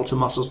contracting skeletal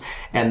muscles,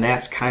 and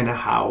that's kind of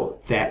how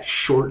that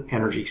short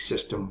energy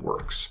system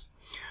works.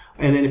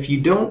 And then if you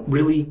don't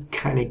really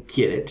kind of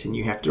get it and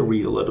you have to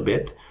read a little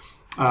bit,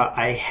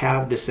 I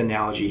have this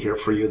analogy here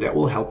for you that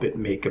will help it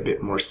make a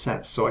bit more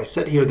sense. So I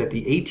said here that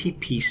the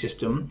ATP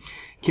system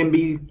can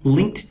be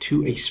linked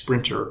to a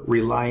sprinter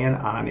relying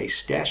on a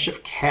stash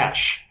of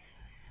cash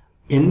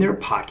in their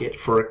pocket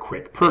for a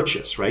quick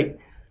purchase, right?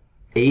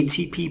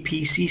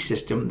 ATP-PC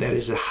system, that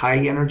is a high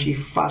energy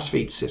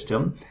phosphate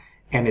system,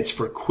 and it's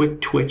for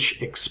quick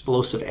twitch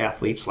explosive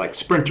athletes like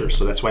sprinters.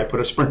 So that's why I put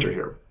a sprinter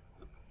here.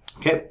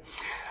 Okay.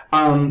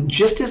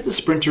 Just as the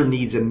sprinter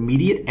needs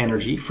immediate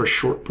energy for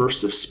short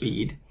bursts of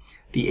speed,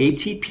 the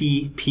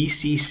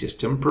ATP-PC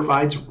system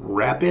provides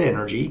rapid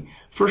energy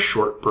for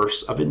short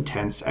bursts of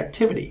intense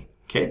activity.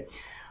 Okay.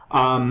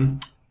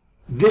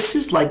 This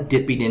is like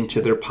dipping into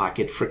their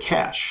pocket for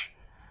cash.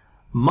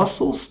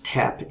 Muscles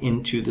tap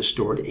into the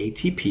stored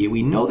ATP.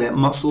 We know that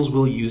muscles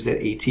will use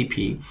that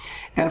ATP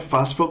and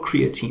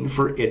phosphocreatine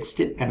for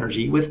instant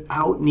energy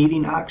without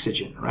needing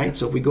oxygen, right?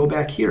 So if we go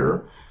back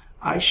here,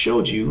 I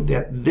showed you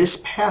that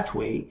this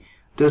pathway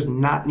does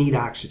not need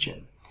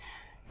oxygen.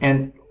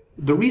 And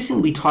the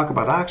reason we talk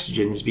about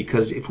oxygen is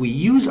because if we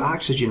use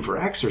oxygen for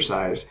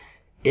exercise,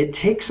 it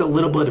takes a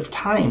little bit of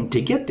time to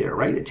get there,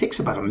 right? It takes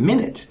about a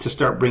minute to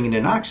start bringing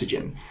in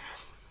oxygen.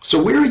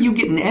 So where are you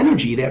getting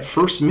energy that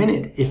first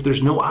minute if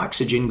there's no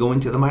oxygen going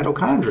to the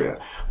mitochondria?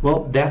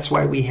 Well, that's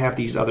why we have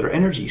these other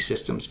energy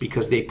systems,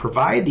 because they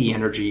provide the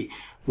energy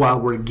while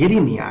we're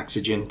getting the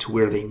oxygen to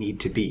where they need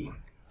to be.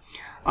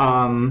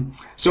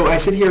 So I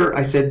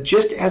said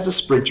just as a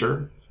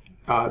sprinter,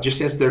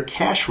 just as their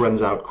cash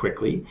runs out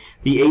quickly,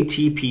 the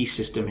ATP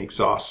system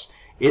exhausts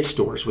its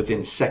stores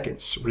within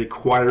seconds,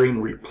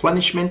 requiring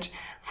replenishment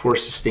for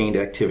sustained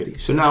activity.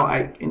 So now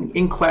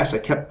in class, I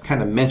kept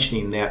kind of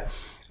mentioning that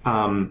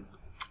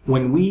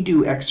when we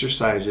do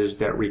exercises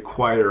that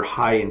require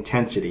high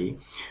intensity,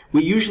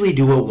 we usually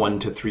do a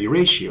 1-to-3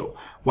 ratio.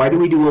 Why do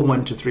we do a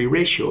 1-to-3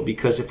 ratio?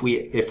 Because if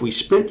we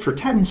sprint for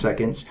 10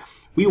 seconds,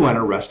 we want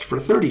to rest for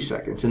 30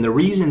 seconds. And the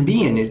reason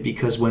being is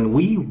because when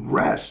we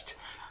rest,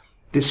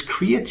 this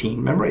creatine,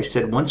 remember I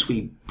said once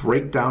we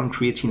break down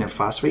creatine and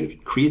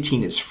phosphate,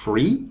 creatine is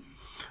free?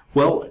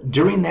 Well,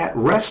 during that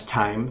rest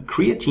time,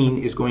 creatine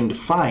is going to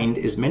find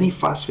as many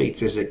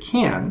phosphates as it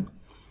can,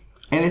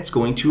 and it's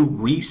going to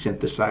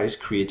resynthesize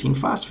creatine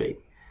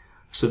phosphate.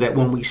 So that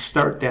when we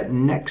start that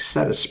next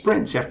set of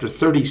sprints after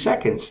 30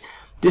 seconds,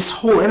 this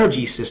whole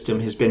energy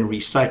system has been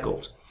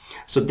recycled.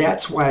 So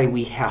that's why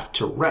we have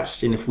to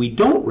rest. And if we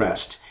don't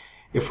rest,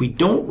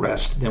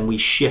 then we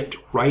shift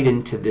right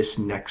into this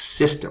next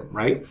system,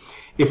 right?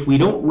 If we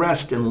don't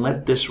rest and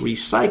let this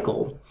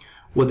recycle,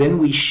 well, then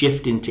we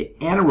shift into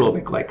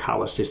anaerobic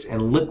glycolysis,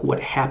 and look what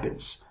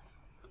happens.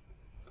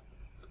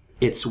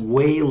 It's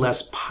way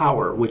less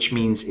power, which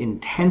means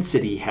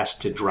intensity has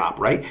to drop,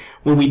 right?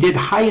 When we did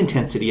high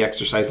intensity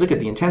exercise, look at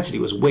the intensity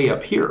was way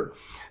up here,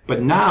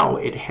 but now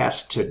it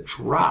has to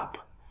drop.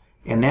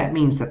 And that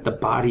means that the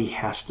body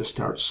has to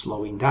start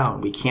slowing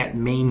down. We can't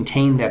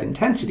maintain that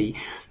intensity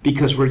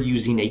because we're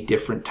using a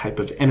different type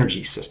of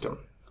energy system.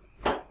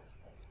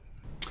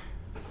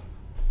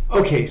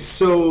 Okay,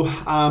 so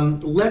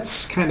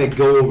let's kind of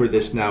go over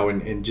this now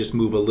and just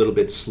move a little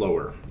bit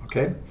slower,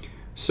 okay?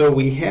 So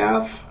we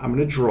have, I'm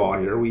going to draw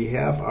here, we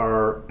have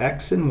our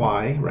X and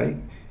Y, right?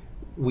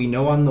 We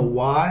know on the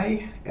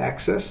Y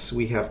axis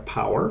we have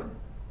power.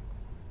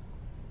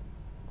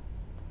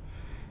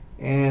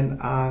 And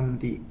on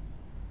the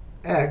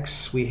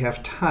X we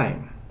have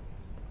time.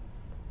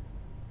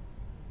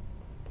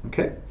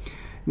 Okay?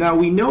 Now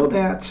we know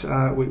that,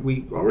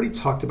 we already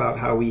talked about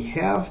how we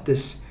have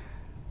this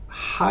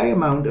high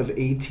amount of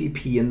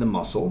ATP in the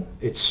muscle.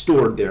 It's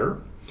stored there.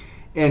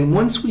 And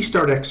once we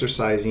start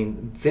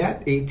exercising,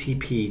 that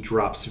ATP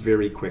drops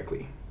very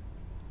quickly.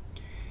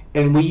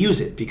 And we use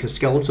it because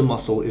skeletal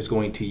muscle is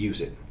going to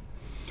use it.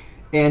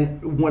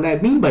 And what I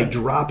mean by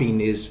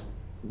dropping is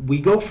we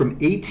go from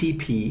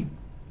ATP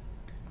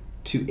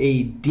to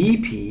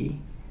ADP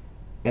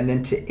and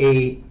then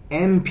to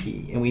AMP.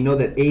 And we know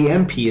that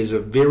AMP is a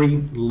very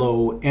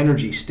low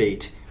energy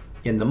state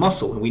in the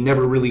muscle, and we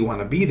never really want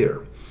to be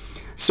there.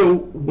 So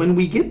when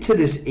we get to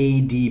this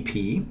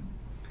ADP,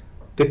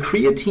 the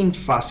creatine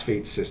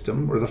phosphate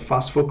system, or the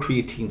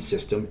phosphocreatine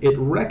system, it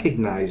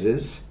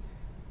recognizes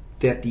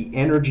that the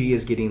energy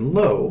is getting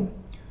low,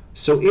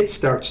 so it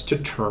starts to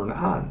turn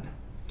on.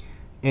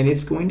 And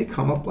it's going to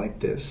come up like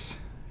this,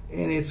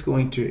 and it's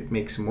going to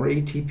make some more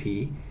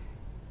ATP,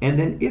 and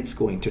then it's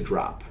going to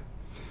drop.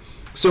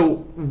 So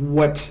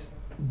what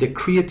the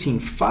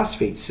creatine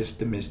phosphate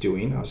system is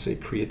doing, I'll say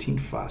creatine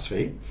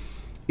phosphate,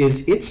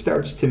 is it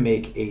starts to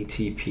make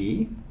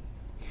ATP,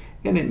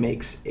 and it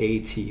makes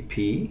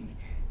ATP,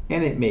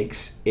 and it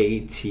makes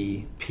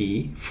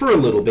ATP for a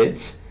little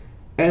bit,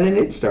 and then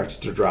it starts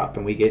to drop,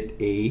 and we get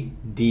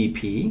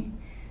ADP,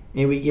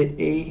 and we get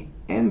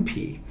AMP.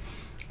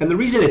 And the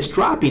reason it's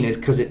dropping is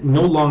because it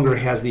no longer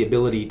has the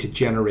ability to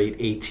generate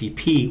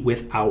ATP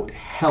without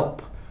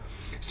help.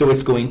 So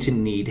it's going to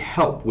need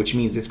help, which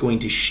means it's going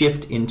to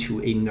shift into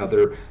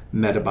another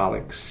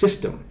metabolic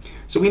system.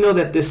 So we know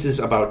that this is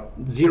about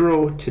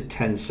 0 to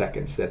 10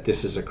 seconds that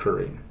this is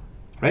occurring,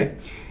 right?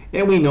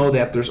 And we know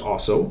that there's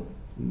also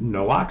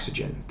no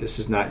oxygen. This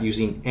is not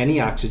using any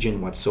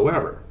oxygen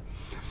whatsoever.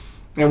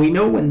 And we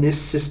know when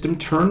this system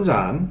turns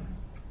on,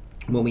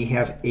 when we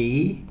have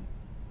ADP,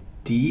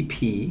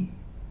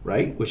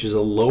 right, which is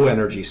a low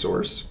energy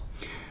source,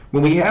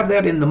 when we have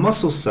that in the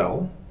muscle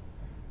cell,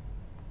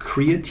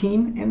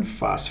 creatine and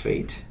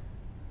phosphate,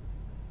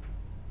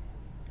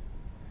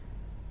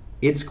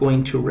 it's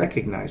going to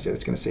recognize that.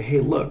 It's going to say, hey,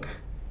 look,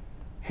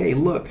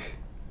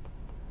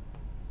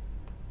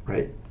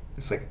 right?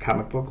 It's like a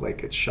comic book,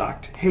 like it's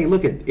shocked. Hey,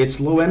 look, it's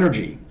low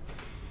energy.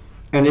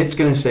 And it's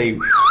going to say,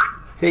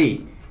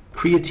 hey,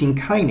 creatine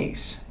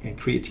kinase. And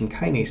creatine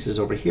kinase is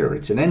over here.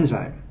 It's an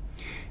enzyme.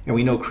 And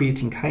we know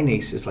creatine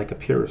kinase is like a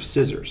pair of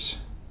scissors.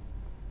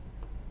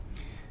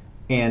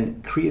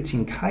 And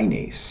creatine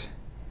kinase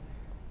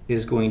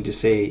is going to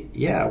say,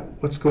 yeah,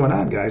 what's going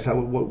on, guys?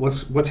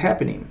 What's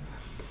happening?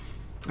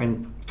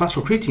 And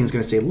phosphocreatine is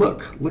going to say,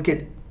 look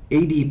at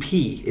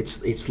ADP.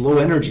 It's low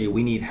energy.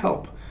 We need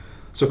help.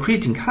 So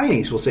creatine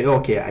kinase will say, oh,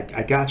 okay,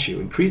 I got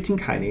you. And creatine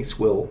kinase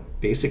will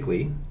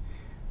basically,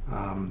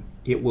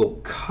 it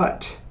will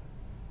cut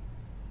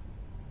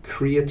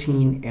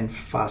creatine and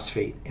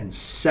phosphate and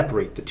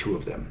separate the two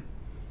of them.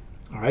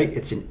 All right,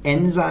 it's an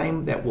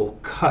enzyme that will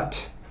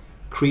cut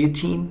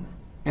creatine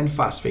and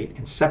phosphate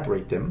and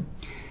separate them.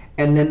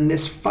 And then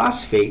this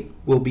phosphate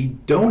will be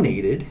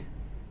donated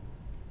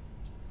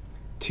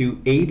to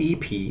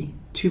ADP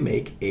to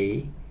make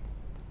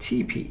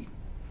ATP.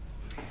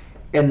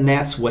 And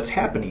that's what's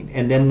happening.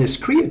 And then this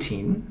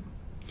creatine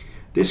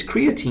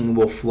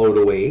will float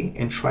away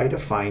and try to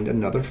find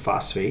another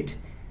phosphate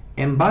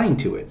and bind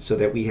to it so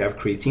that we have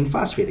creatine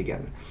phosphate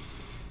again.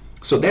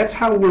 So that's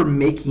how we're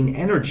making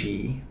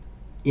energy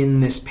in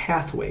this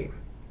pathway.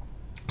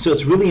 So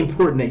it's really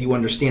important that you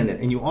understand that.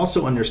 And you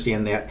also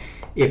understand that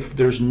if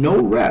there's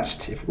no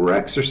rest, if we're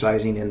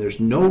exercising and there's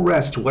no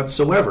rest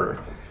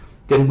whatsoever,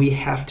 then we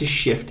have to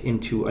shift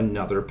into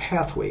another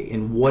pathway.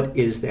 And what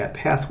is that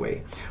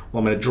pathway? Well,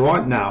 I'm going to draw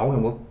it now,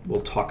 and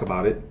we'll talk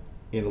about it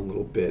in a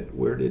little bit.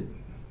 Where did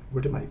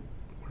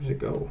it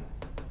go?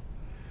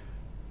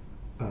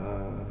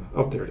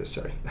 Oh, there it is.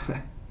 Sorry.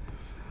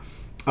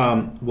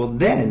 Well,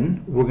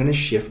 then we're going to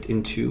shift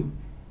into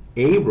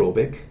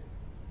anaerobic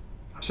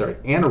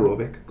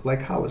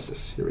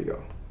glycolysis. Here we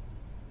go.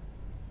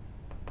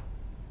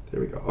 There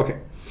we go. Okay.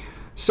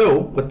 So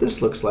what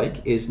this looks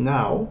like is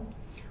now,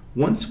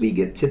 once we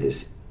get to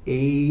this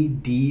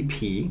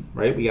ADP,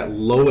 right, we got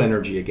low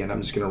energy again.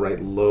 I'm just going to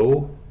write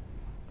low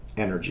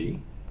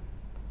energy.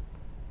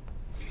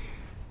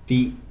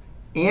 The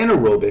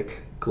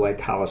anaerobic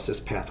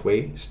glycolysis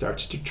pathway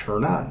starts to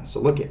turn on. So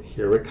look at,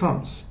 here it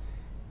comes.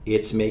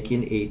 It's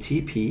making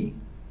ATP.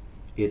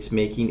 It's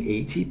making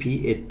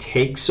ATP. It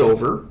takes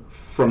over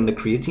from the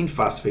creatine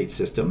phosphate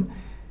system,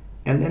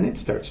 and then it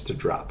starts to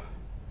drop,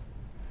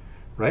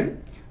 right?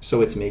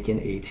 So it's making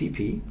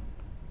ATP.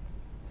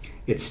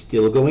 It's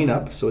still going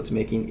up, so it's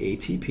making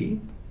ATP.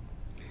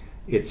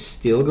 It's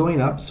still going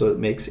up, so it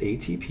makes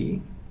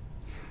ATP.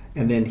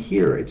 And then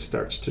here it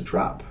starts to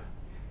drop.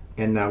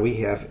 And now we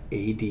have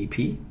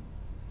ADP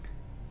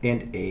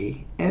and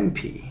AMP.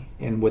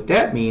 And what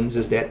that means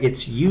is that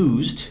it's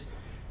used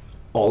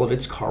all of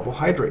its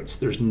carbohydrates.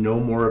 There's no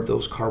more of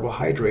those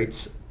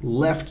carbohydrates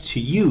left to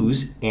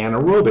use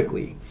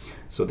anaerobically.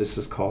 So this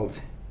is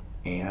called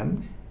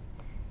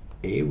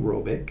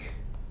anaerobic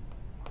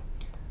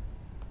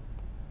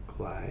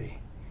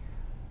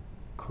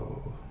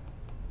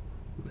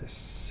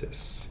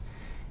glycolysis.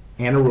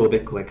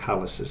 Anaerobic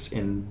glycolysis.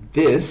 And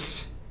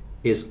this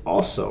is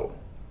also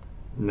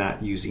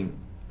not using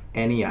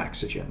any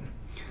oxygen.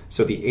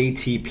 So the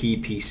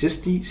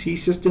ATP-PC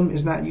system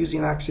is not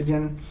using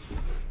oxygen,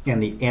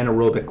 and the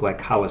anaerobic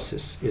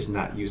glycolysis is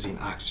not using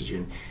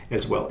oxygen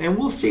as well. And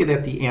we'll say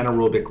that the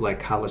anaerobic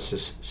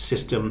glycolysis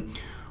system,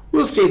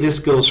 we'll say this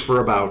goes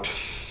for about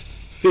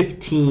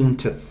 15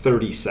 to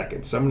 30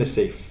 seconds. So I'm going to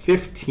say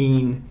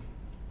 15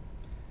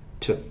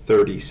 to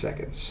 30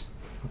 seconds.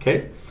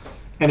 Okay?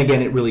 And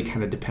again, it really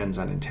kind of depends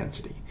on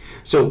intensity.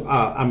 So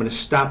I'm going to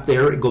stop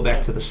there and go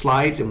back to the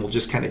slides, and we'll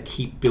just kind of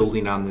keep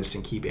building on this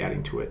and keep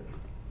adding to it.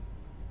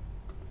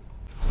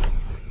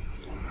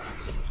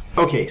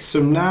 Okay, so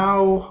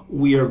now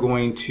we are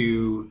going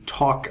to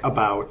talk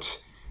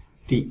about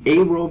the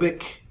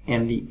aerobic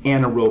and the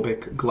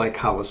anaerobic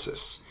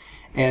glycolysis.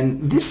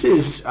 And this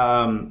is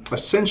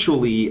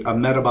essentially a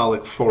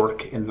metabolic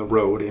fork in the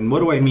road. And what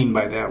do I mean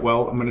by that?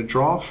 Well, I'm going to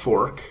draw a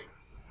fork,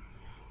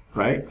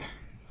 right?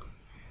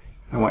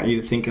 I want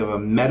you to think of a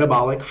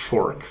metabolic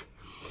fork.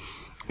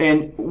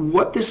 And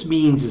what this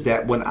means is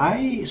that when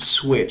I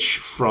switch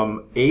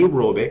from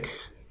anaerobic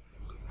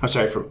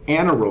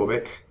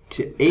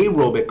to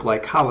aerobic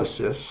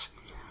glycolysis,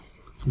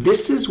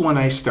 this is when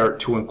I start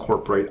to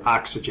incorporate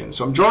oxygen.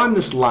 So I'm drawing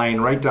this line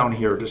right down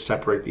here to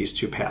separate these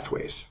two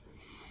pathways.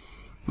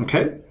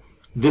 Okay?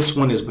 This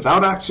one is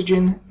without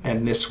oxygen,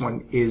 and this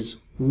one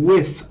is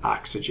with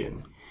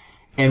oxygen.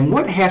 And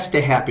what has to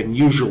happen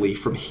usually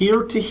from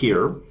here to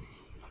here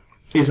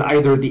is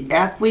either the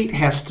athlete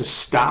has to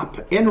stop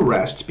and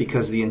rest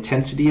because the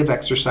intensity of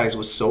exercise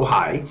was so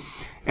high,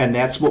 and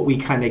that's what we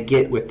kind of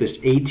get with this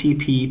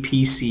ATP,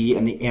 PC,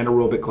 and the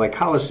anaerobic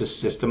glycolysis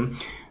system.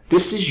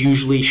 This is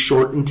usually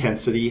short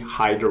intensity,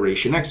 high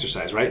duration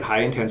exercise, right?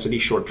 High intensity,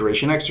 short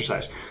duration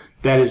exercise.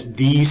 That is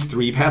these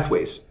three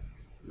pathways.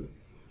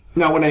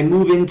 Now, when I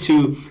move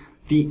into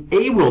the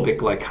aerobic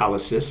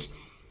glycolysis,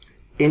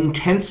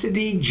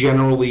 intensity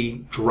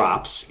generally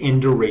drops and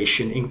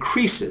duration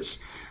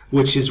increases,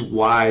 which is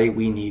why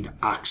we need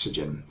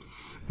oxygen.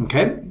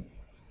 Okay?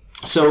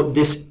 So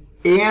this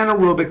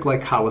anaerobic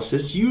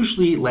glycolysis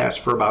usually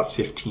lasts for about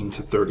 15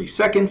 to 30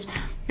 seconds,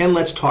 and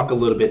let's talk a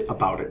little bit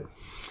about it.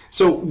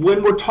 So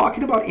when we're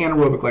talking about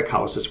anaerobic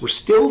glycolysis, we're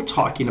still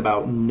talking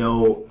about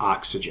no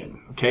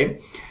oxygen, okay?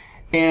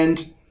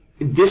 And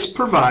this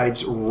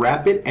provides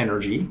rapid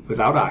energy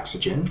without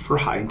oxygen for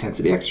high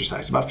intensity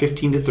exercise, about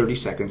 15 to 30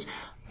 seconds,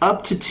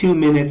 up to 2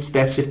 minutes.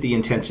 That's if the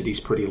intensity is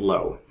pretty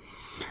low.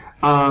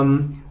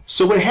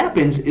 So what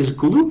happens is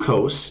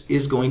glucose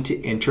is going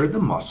to enter the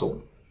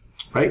muscle,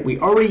 right? We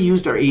already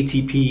used our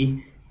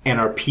ATP and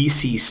our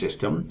PC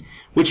system,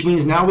 which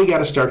means now we got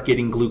to start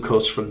getting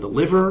glucose from the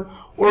liver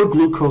or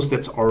glucose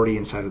that's already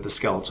inside of the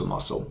skeletal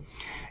muscle.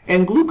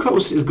 And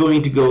glucose is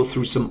going to go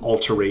through some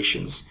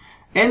alterations.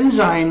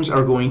 Enzymes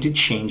are going to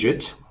change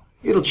it.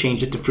 It'll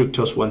change it to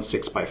fructose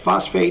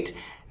 1,6-biphosphate.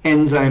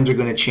 Enzymes are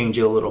going to change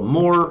it a little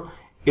more.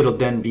 It'll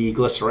then be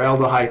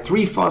glyceraldehyde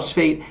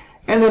 3-phosphate.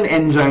 And then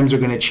enzymes are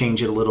going to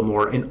change it a little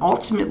more. And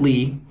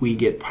ultimately, we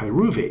get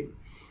pyruvate.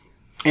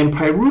 And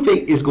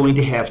pyruvate is going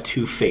to have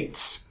two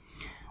fates.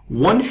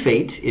 One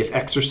fate, if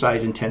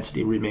exercise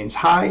intensity remains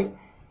high,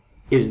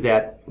 is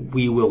that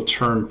we will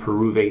turn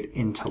pyruvate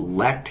into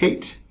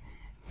lactate.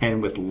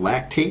 And with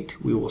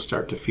lactate, we will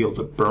start to feel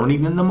the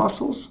burning in the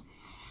muscles.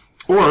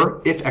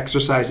 Or if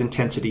exercise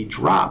intensity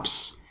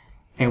drops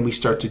and we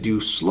start to do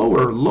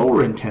slower,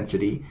 lower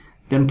intensity,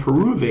 then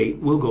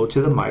pyruvate will go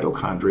to the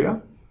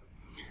mitochondria.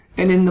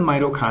 And in the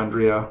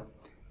mitochondria,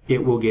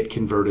 it will get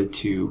converted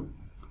to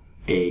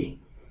ATP.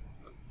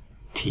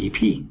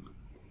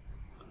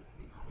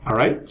 All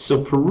right,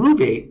 so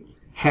pyruvate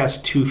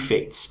has two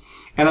fates.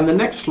 And on the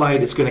next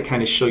slide, it's going to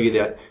kind of show you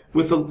that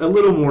with a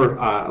little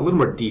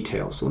more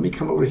detail. So let me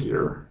come over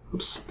here.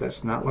 Oops,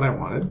 that's not what I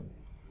wanted.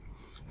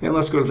 And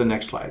let's go to the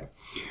next slide.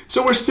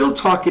 So we're still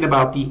talking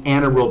about the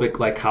anaerobic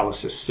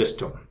glycolysis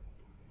system.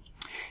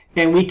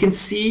 And we can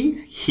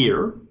see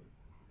here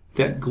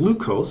that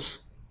glucose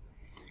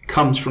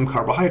comes from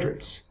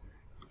carbohydrates.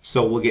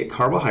 So we'll get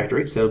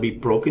carbohydrates that will be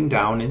broken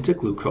down into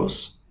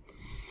glucose.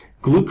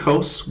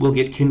 Glucose will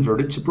get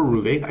converted to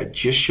pyruvate. I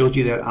just showed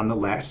you that on the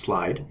last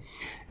slide.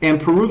 And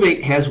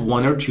pyruvate has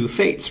one or two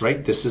fates,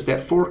 right? This is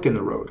that fork in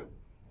the road.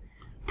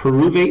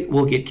 Pyruvate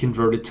will get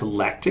converted to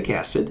lactic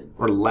acid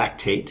or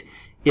lactate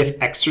if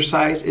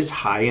exercise is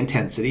high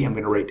intensity. I'm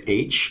going to write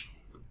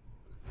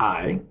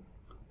HI,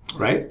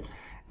 right?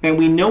 And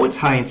we know it's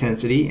high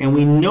intensity, and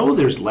we know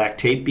there's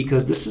lactate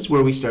because this is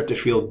where we start to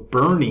feel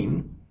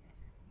burning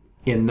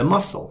in the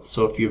muscle.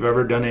 So if you've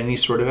ever done any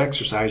sort of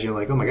exercise, you're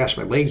like, oh my gosh,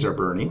 my legs are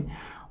burning.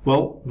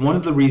 Well, one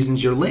of the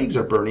reasons your legs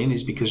are burning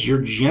is because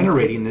you're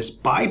generating this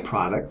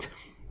byproduct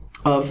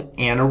of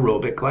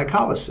anaerobic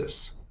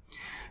glycolysis.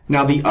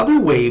 Now, the other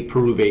way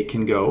pyruvate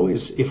can go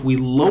is if we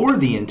lower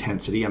the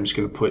intensity, I'm just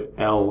going to put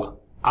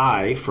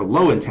LI for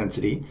low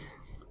intensity,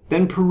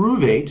 then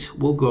pyruvate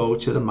will go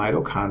to the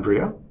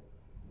mitochondria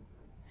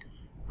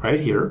right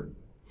here.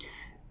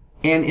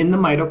 And in the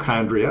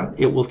mitochondria,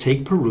 it will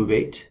take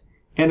pyruvate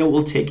and it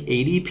will take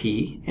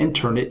ADP and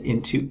turn it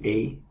into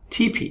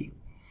ATP.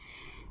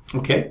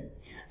 Okay,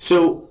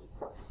 So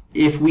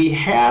if we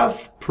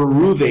have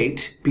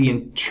pyruvate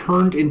being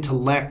turned into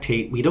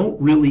lactate, we don't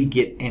really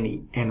get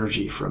any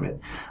energy from it.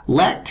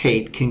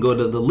 Lactate can go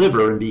to the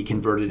liver and be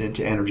converted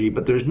into energy,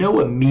 but there's no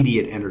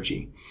immediate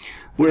energy.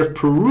 Where if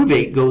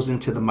pyruvate goes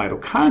into the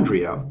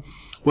mitochondria,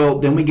 well,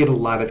 then we get a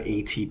lot of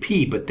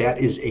ATP, but that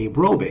is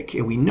aerobic.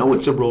 And we know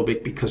it's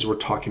aerobic because we're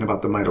talking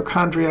about the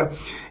mitochondria,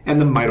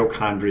 and the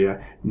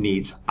mitochondria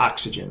needs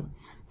oxygen.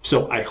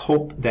 So I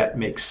hope that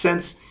makes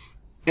sense.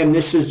 And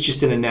this is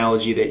just an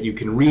analogy that you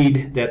can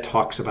read that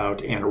talks about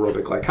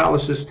anaerobic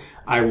glycolysis.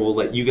 I will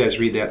let you guys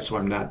read that so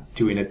I'm not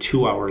doing a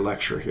 2-hour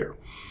lecture here.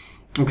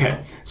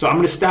 Okay, so I'm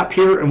going to stop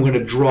here and we're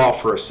going to draw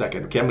for a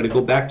second. Okay, I'm going to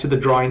go back to the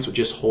drawing, so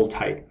just hold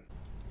tight.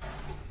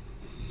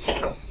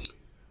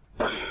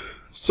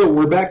 So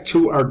we're back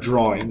to our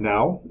drawing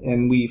now,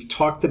 and we've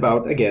talked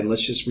about, again,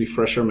 let's just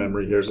refresh our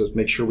memory here. So let's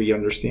make sure we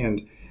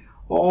understand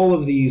all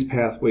of these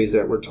pathways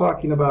that we're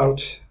talking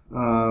about.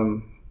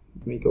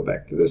 Let me go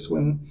back to this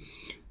one.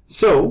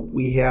 So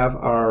we have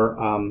our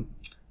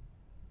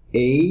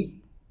ATP-PC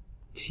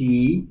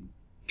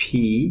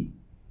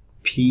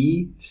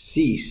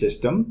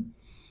system,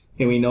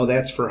 and we know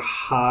that's for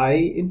high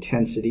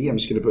intensity. I'm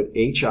just going to put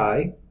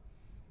HI,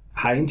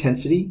 high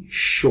intensity,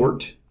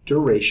 short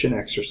duration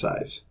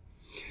exercise.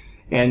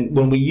 And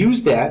when we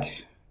use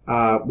that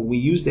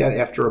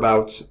after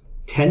about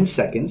 10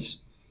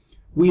 seconds,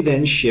 we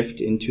then shift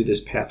into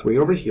this pathway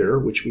over here,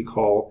 which we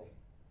call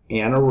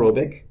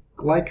anaerobic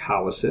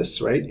glycolysis,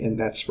 right? And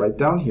that's right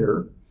down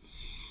here.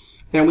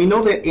 And we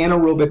know that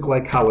anaerobic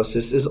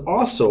glycolysis is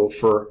also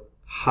for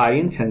high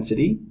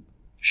intensity,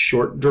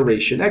 short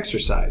duration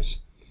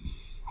exercise.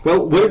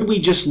 Well, what did we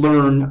just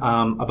learn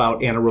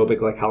about anaerobic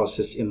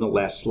glycolysis in the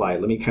last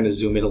slide? Let me kind of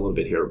zoom in a little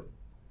bit here.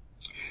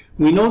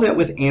 We know that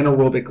with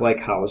anaerobic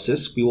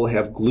glycolysis, we will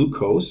have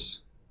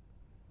glucose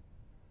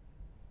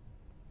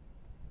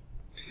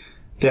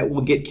that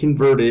will get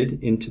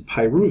converted into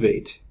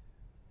pyruvate.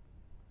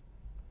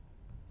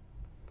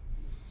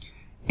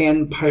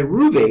 And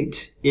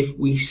pyruvate, if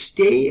we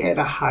stay at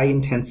a high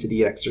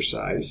intensity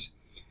exercise,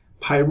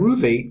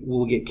 pyruvate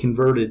will get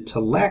converted to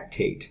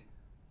lactate.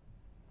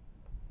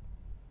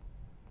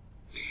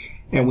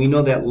 And we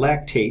know that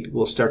lactate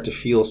will start to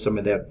feel some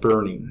of that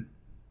burning,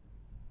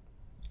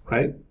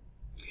 right?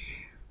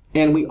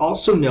 And we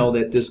also know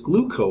that this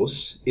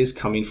glucose is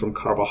coming from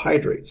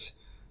carbohydrates.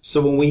 So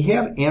when we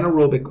have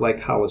anaerobic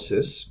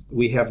glycolysis,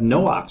 we have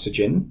no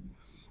oxygen,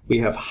 we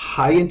have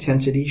high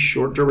intensity,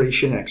 short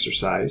duration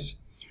exercise,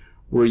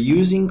 we're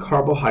using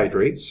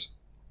carbohydrates,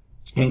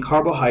 and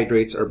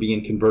carbohydrates are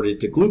being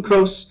converted to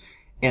glucose,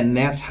 and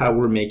that's how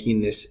we're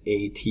making this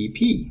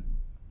ATP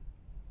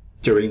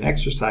during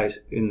exercise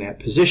in that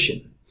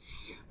position.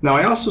 Now,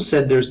 I also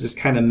said there's this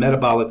kind of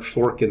metabolic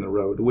fork in the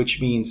road, which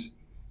means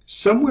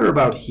somewhere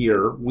about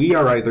here, we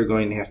are either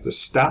going to have to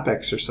stop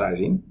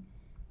exercising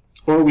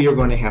or we are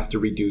going to have to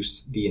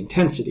reduce the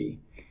intensity.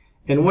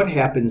 And what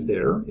happens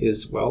there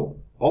is, well,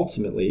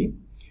 ultimately,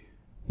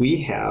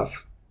 we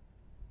have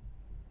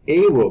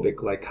aerobic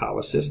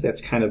glycolysis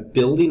that's kind of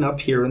building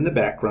up here in the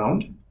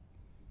background,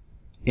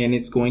 and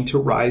it's going to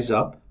rise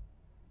up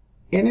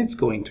and it's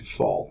going to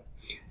fall.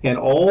 And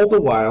all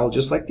the while,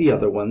 just like the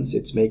other ones,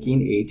 it's making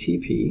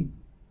ATP,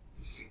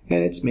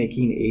 and it's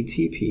making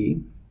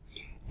ATP,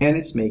 and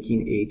it's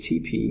making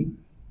ATP,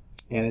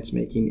 and it's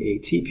making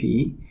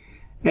ATP,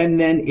 and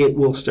then it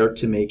will start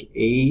to make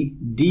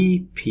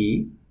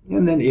ADP,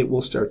 and then it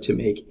will start to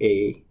make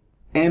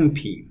AMP.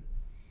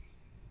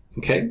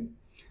 Okay?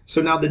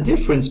 So now the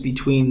difference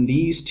between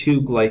these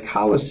two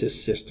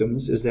glycolysis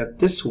systems is that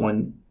this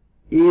one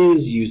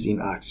is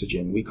using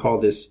oxygen. We call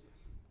this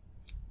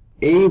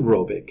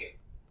aerobic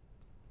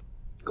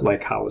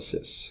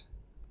glycolysis.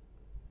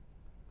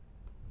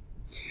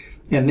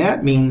 And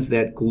that means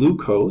that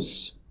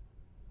glucose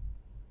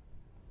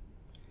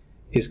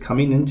is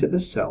coming into the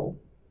cell.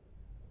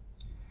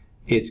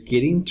 It's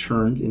getting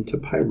turned into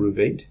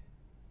pyruvate.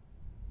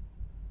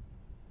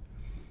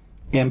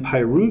 And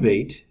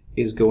pyruvate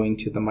is going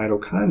to the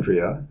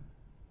mitochondria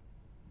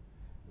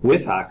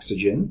with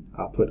oxygen,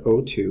 I'll put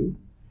O2,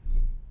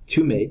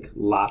 to make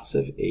lots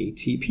of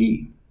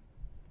ATP.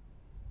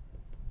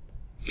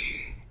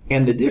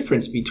 And the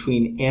difference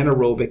between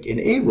anaerobic and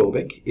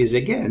aerobic is,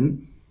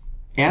 again,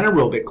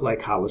 anaerobic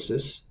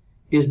glycolysis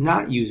is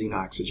not using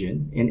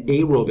oxygen, and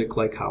aerobic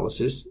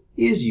glycolysis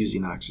is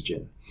using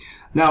oxygen.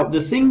 Now,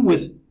 the thing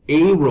with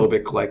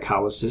aerobic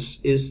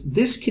glycolysis is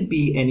this could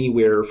be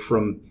anywhere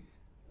from,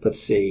 let's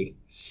say,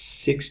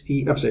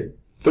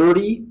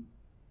 30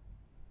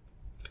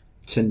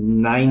 to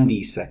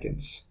 90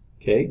 seconds,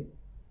 okay?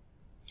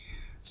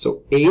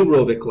 So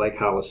aerobic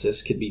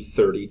glycolysis could be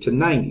 30 to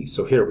 90.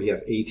 So here we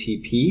have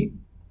ATP,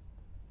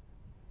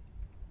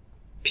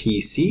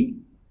 PC,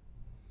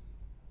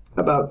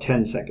 about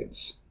 10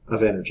 seconds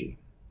of energy.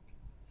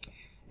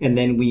 And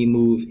then we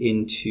move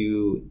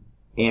into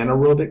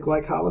anaerobic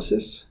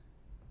glycolysis.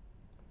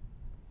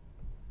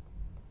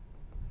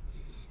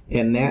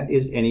 And that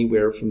is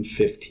anywhere from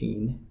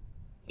 15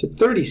 to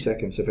 30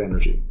 seconds of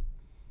energy.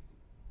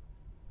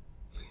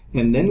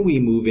 And then we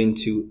move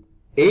into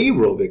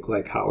aerobic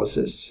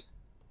glycolysis.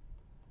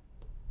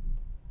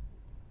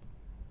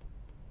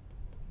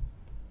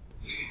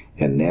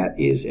 And that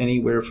is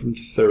anywhere from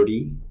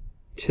 30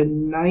 to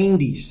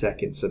 90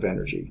 seconds of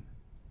energy.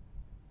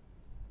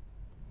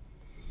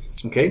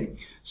 Okay,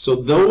 so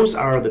those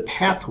are the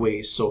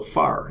pathways so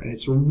far, and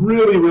it's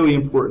really, really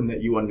important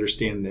that you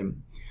understand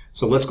them.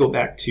 So let's go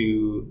back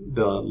to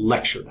the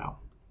lecture now.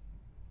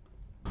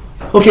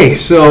 Okay,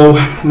 so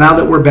now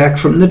that we're back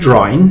from the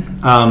drawing,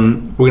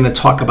 we're going to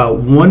talk about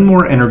one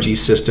more energy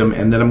system,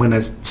 and then I'm going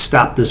to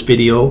stop this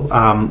video.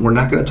 We're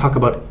not going to talk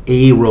about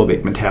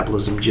aerobic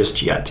metabolism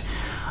just yet,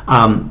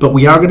 but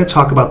we are going to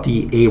talk about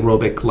the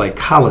aerobic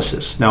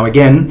glycolysis. Now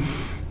again,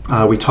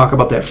 we talk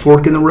about that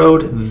fork in the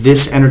road.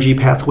 This energy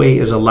pathway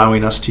is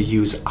allowing us to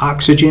use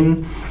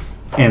oxygen,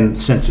 and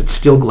since it's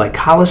still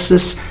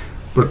glycolysis,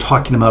 we're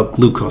talking about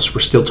glucose.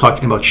 We're still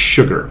talking about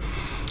sugar.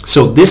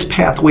 So this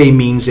pathway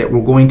means that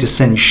we're going to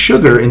send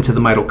sugar into the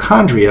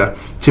mitochondria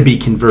to be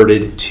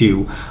converted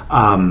to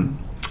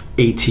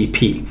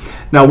ATP.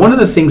 Now, one of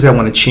the things I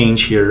want to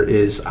change here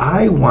is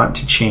I want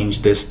to change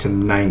this to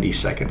 90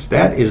 seconds.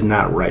 That is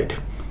not right.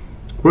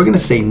 We're going to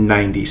say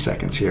 90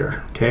 seconds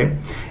here, okay?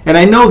 And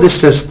I know this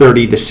says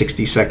 30 to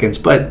 60 seconds,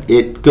 but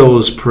it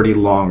goes pretty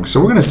long. So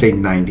we're going to say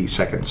 90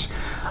 seconds.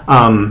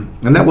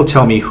 And that will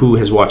tell me who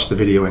has watched the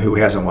video and who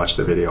hasn't watched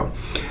the video.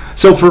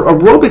 So for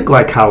aerobic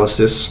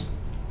glycolysis,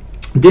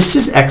 this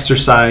is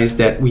exercise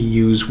that we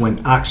use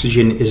when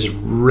oxygen is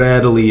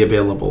readily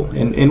available.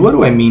 And what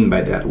do I mean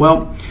by that?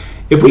 Well,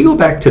 if we go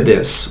back to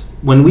this,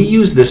 when we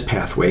use this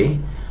pathway,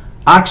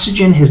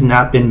 oxygen has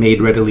not been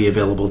made readily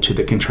available to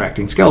the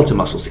contracting skeletal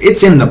muscles.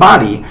 It's in the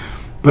body,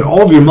 but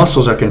all of your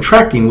muscles are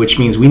contracting, which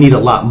means we need a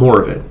lot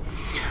more of it.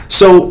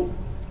 So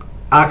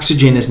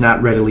oxygen is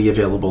not readily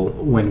available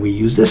when we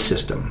use this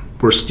system.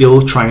 We're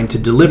still trying to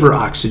deliver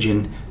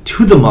oxygen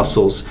to the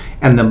muscles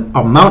and the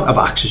amount of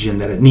oxygen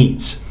that it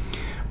needs.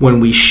 When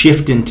we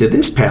shift into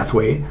this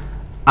pathway,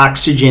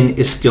 oxygen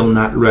is still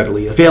not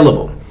readily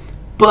available.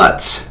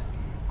 But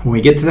when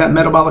we get to that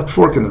metabolic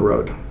fork in the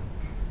road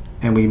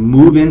and we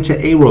move into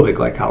aerobic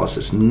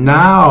glycolysis,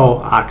 now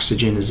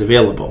oxygen is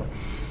available.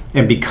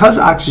 And because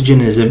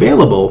oxygen is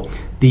available,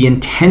 the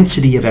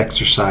intensity of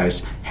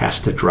exercise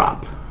has to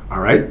drop. All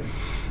right?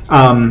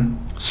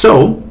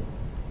 So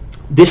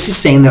this is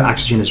saying that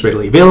oxygen is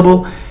readily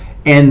available,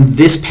 and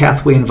this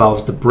pathway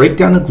involves the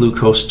breakdown of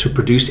glucose to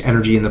produce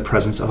energy in the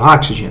presence of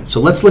oxygen. So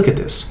let's look at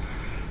this.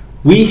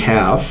 We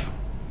have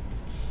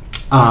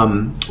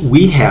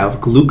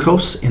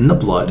glucose in the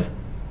blood,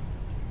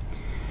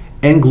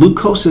 and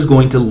glucose is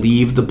going to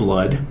leave the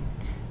blood,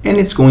 and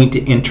it's going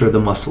to enter the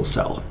muscle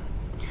cell.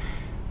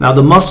 Now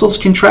the muscle's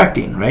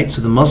contracting, right?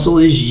 So the muscle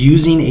is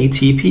using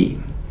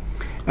ATP.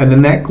 And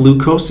then that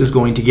glucose is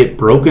going to get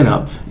broken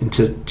up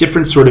into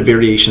different sort of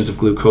variations of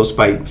glucose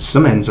by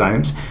some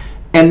enzymes,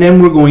 and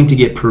then we're going to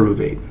get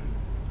pyruvate.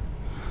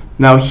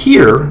 Now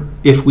here,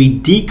 if we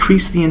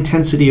decrease the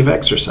intensity of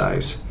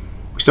exercise,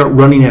 we start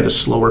running at a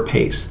slower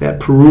pace, that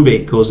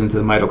pyruvate goes into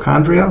the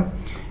mitochondria,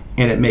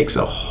 and it makes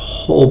a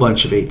whole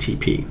bunch of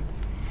ATP.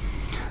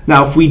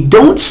 Now if we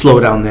don't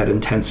slow down that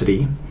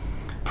intensity,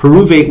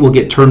 pyruvate will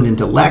get turned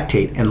into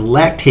lactate, and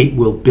lactate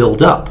will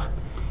build up.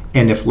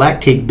 And if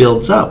lactate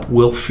builds up,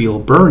 we'll feel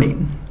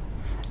burning,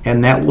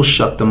 and that will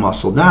shut the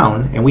muscle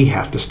down, and we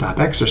have to stop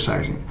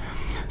exercising.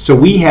 So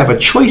we have a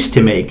choice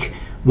to make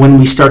when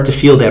we start to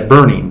feel that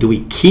burning. Do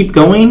we keep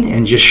going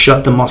and just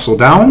shut the muscle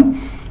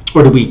down,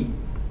 or do we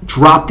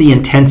drop the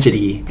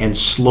intensity and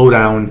slow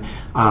down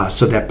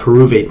so that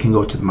pyruvate can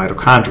go to the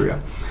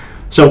mitochondria?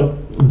 So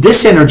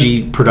this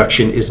energy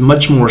production is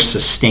much more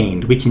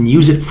sustained. We can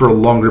use it for a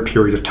longer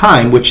period of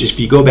time, which is, if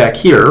you go back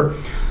here,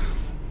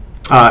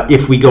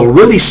 if we go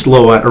really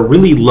slow on, or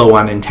really low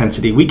on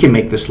intensity, we can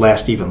make this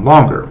last even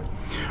longer,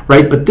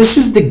 right? But this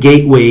is the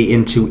gateway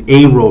into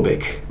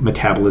aerobic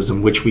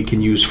metabolism, which we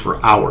can use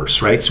for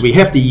hours, right? So we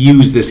have to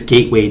use this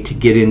gateway to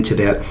get into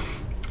that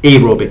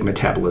aerobic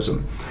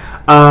metabolism.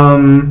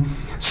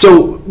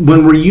 So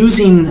when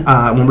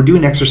we're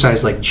doing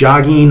exercise like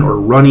jogging or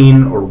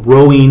running or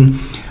rowing,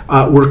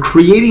 we're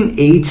creating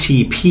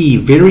ATP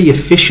very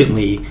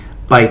efficiently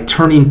by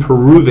turning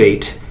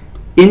pyruvate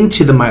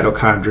into the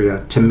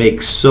mitochondria to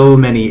make so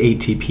many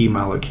ATP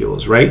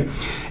molecules, right?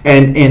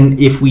 And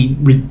if we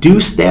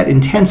reduce that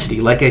intensity,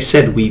 like I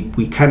said,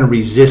 we kind of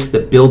resist the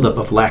buildup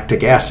of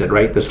lactic acid,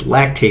 right? This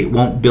lactate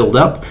won't build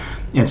up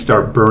and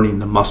start burning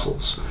the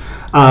muscles.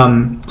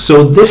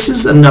 So this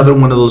is another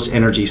one of those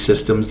energy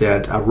systems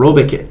that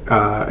aerobic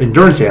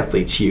endurance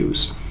athletes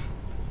use.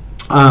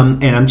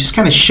 And I'm just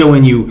kind of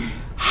showing you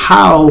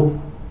how.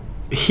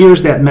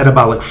 Here's that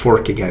metabolic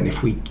fork again.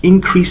 If we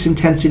increase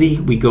intensity,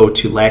 we go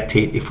to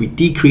lactate. If we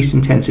decrease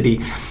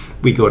intensity,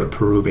 we go to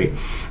pyruvate.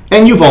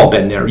 And you've all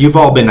been there. You've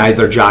all been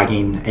either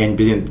jogging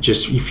and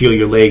just you feel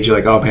your legs. You're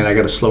like, oh man, I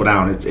got to slow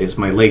down. It's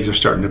my legs are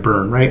starting to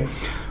burn, right?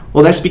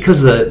 Well, that's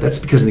because of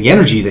the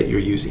energy that you're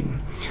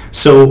using.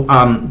 So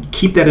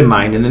keep that in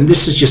mind. And then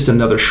this is just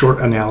another short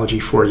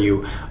analogy for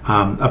you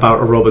about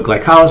aerobic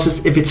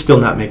glycolysis if it's still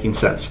not making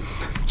sense.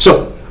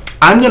 So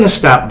I'm going to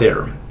stop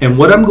there. And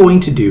what I'm going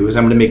to do is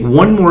I'm going to make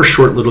one more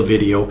short little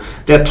video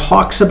that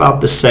talks about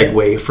the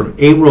segue from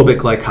aerobic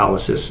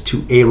glycolysis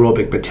to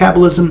aerobic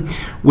metabolism,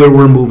 where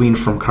we're moving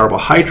from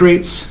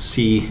carbohydrates,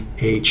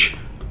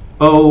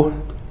 CHO,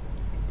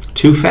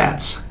 to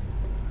fats.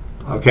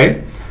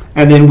 Okay?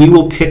 And then we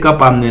will pick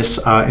up on this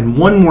in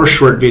one more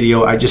short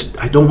video. I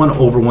don't want to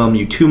overwhelm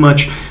you too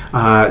much.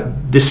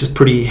 This is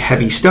pretty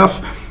heavy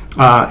stuff.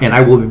 And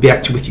I will be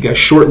back with you guys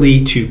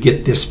shortly to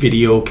get this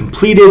video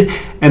completed,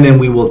 and then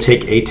we will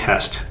take a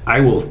test. I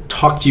will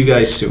talk to you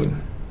guys soon.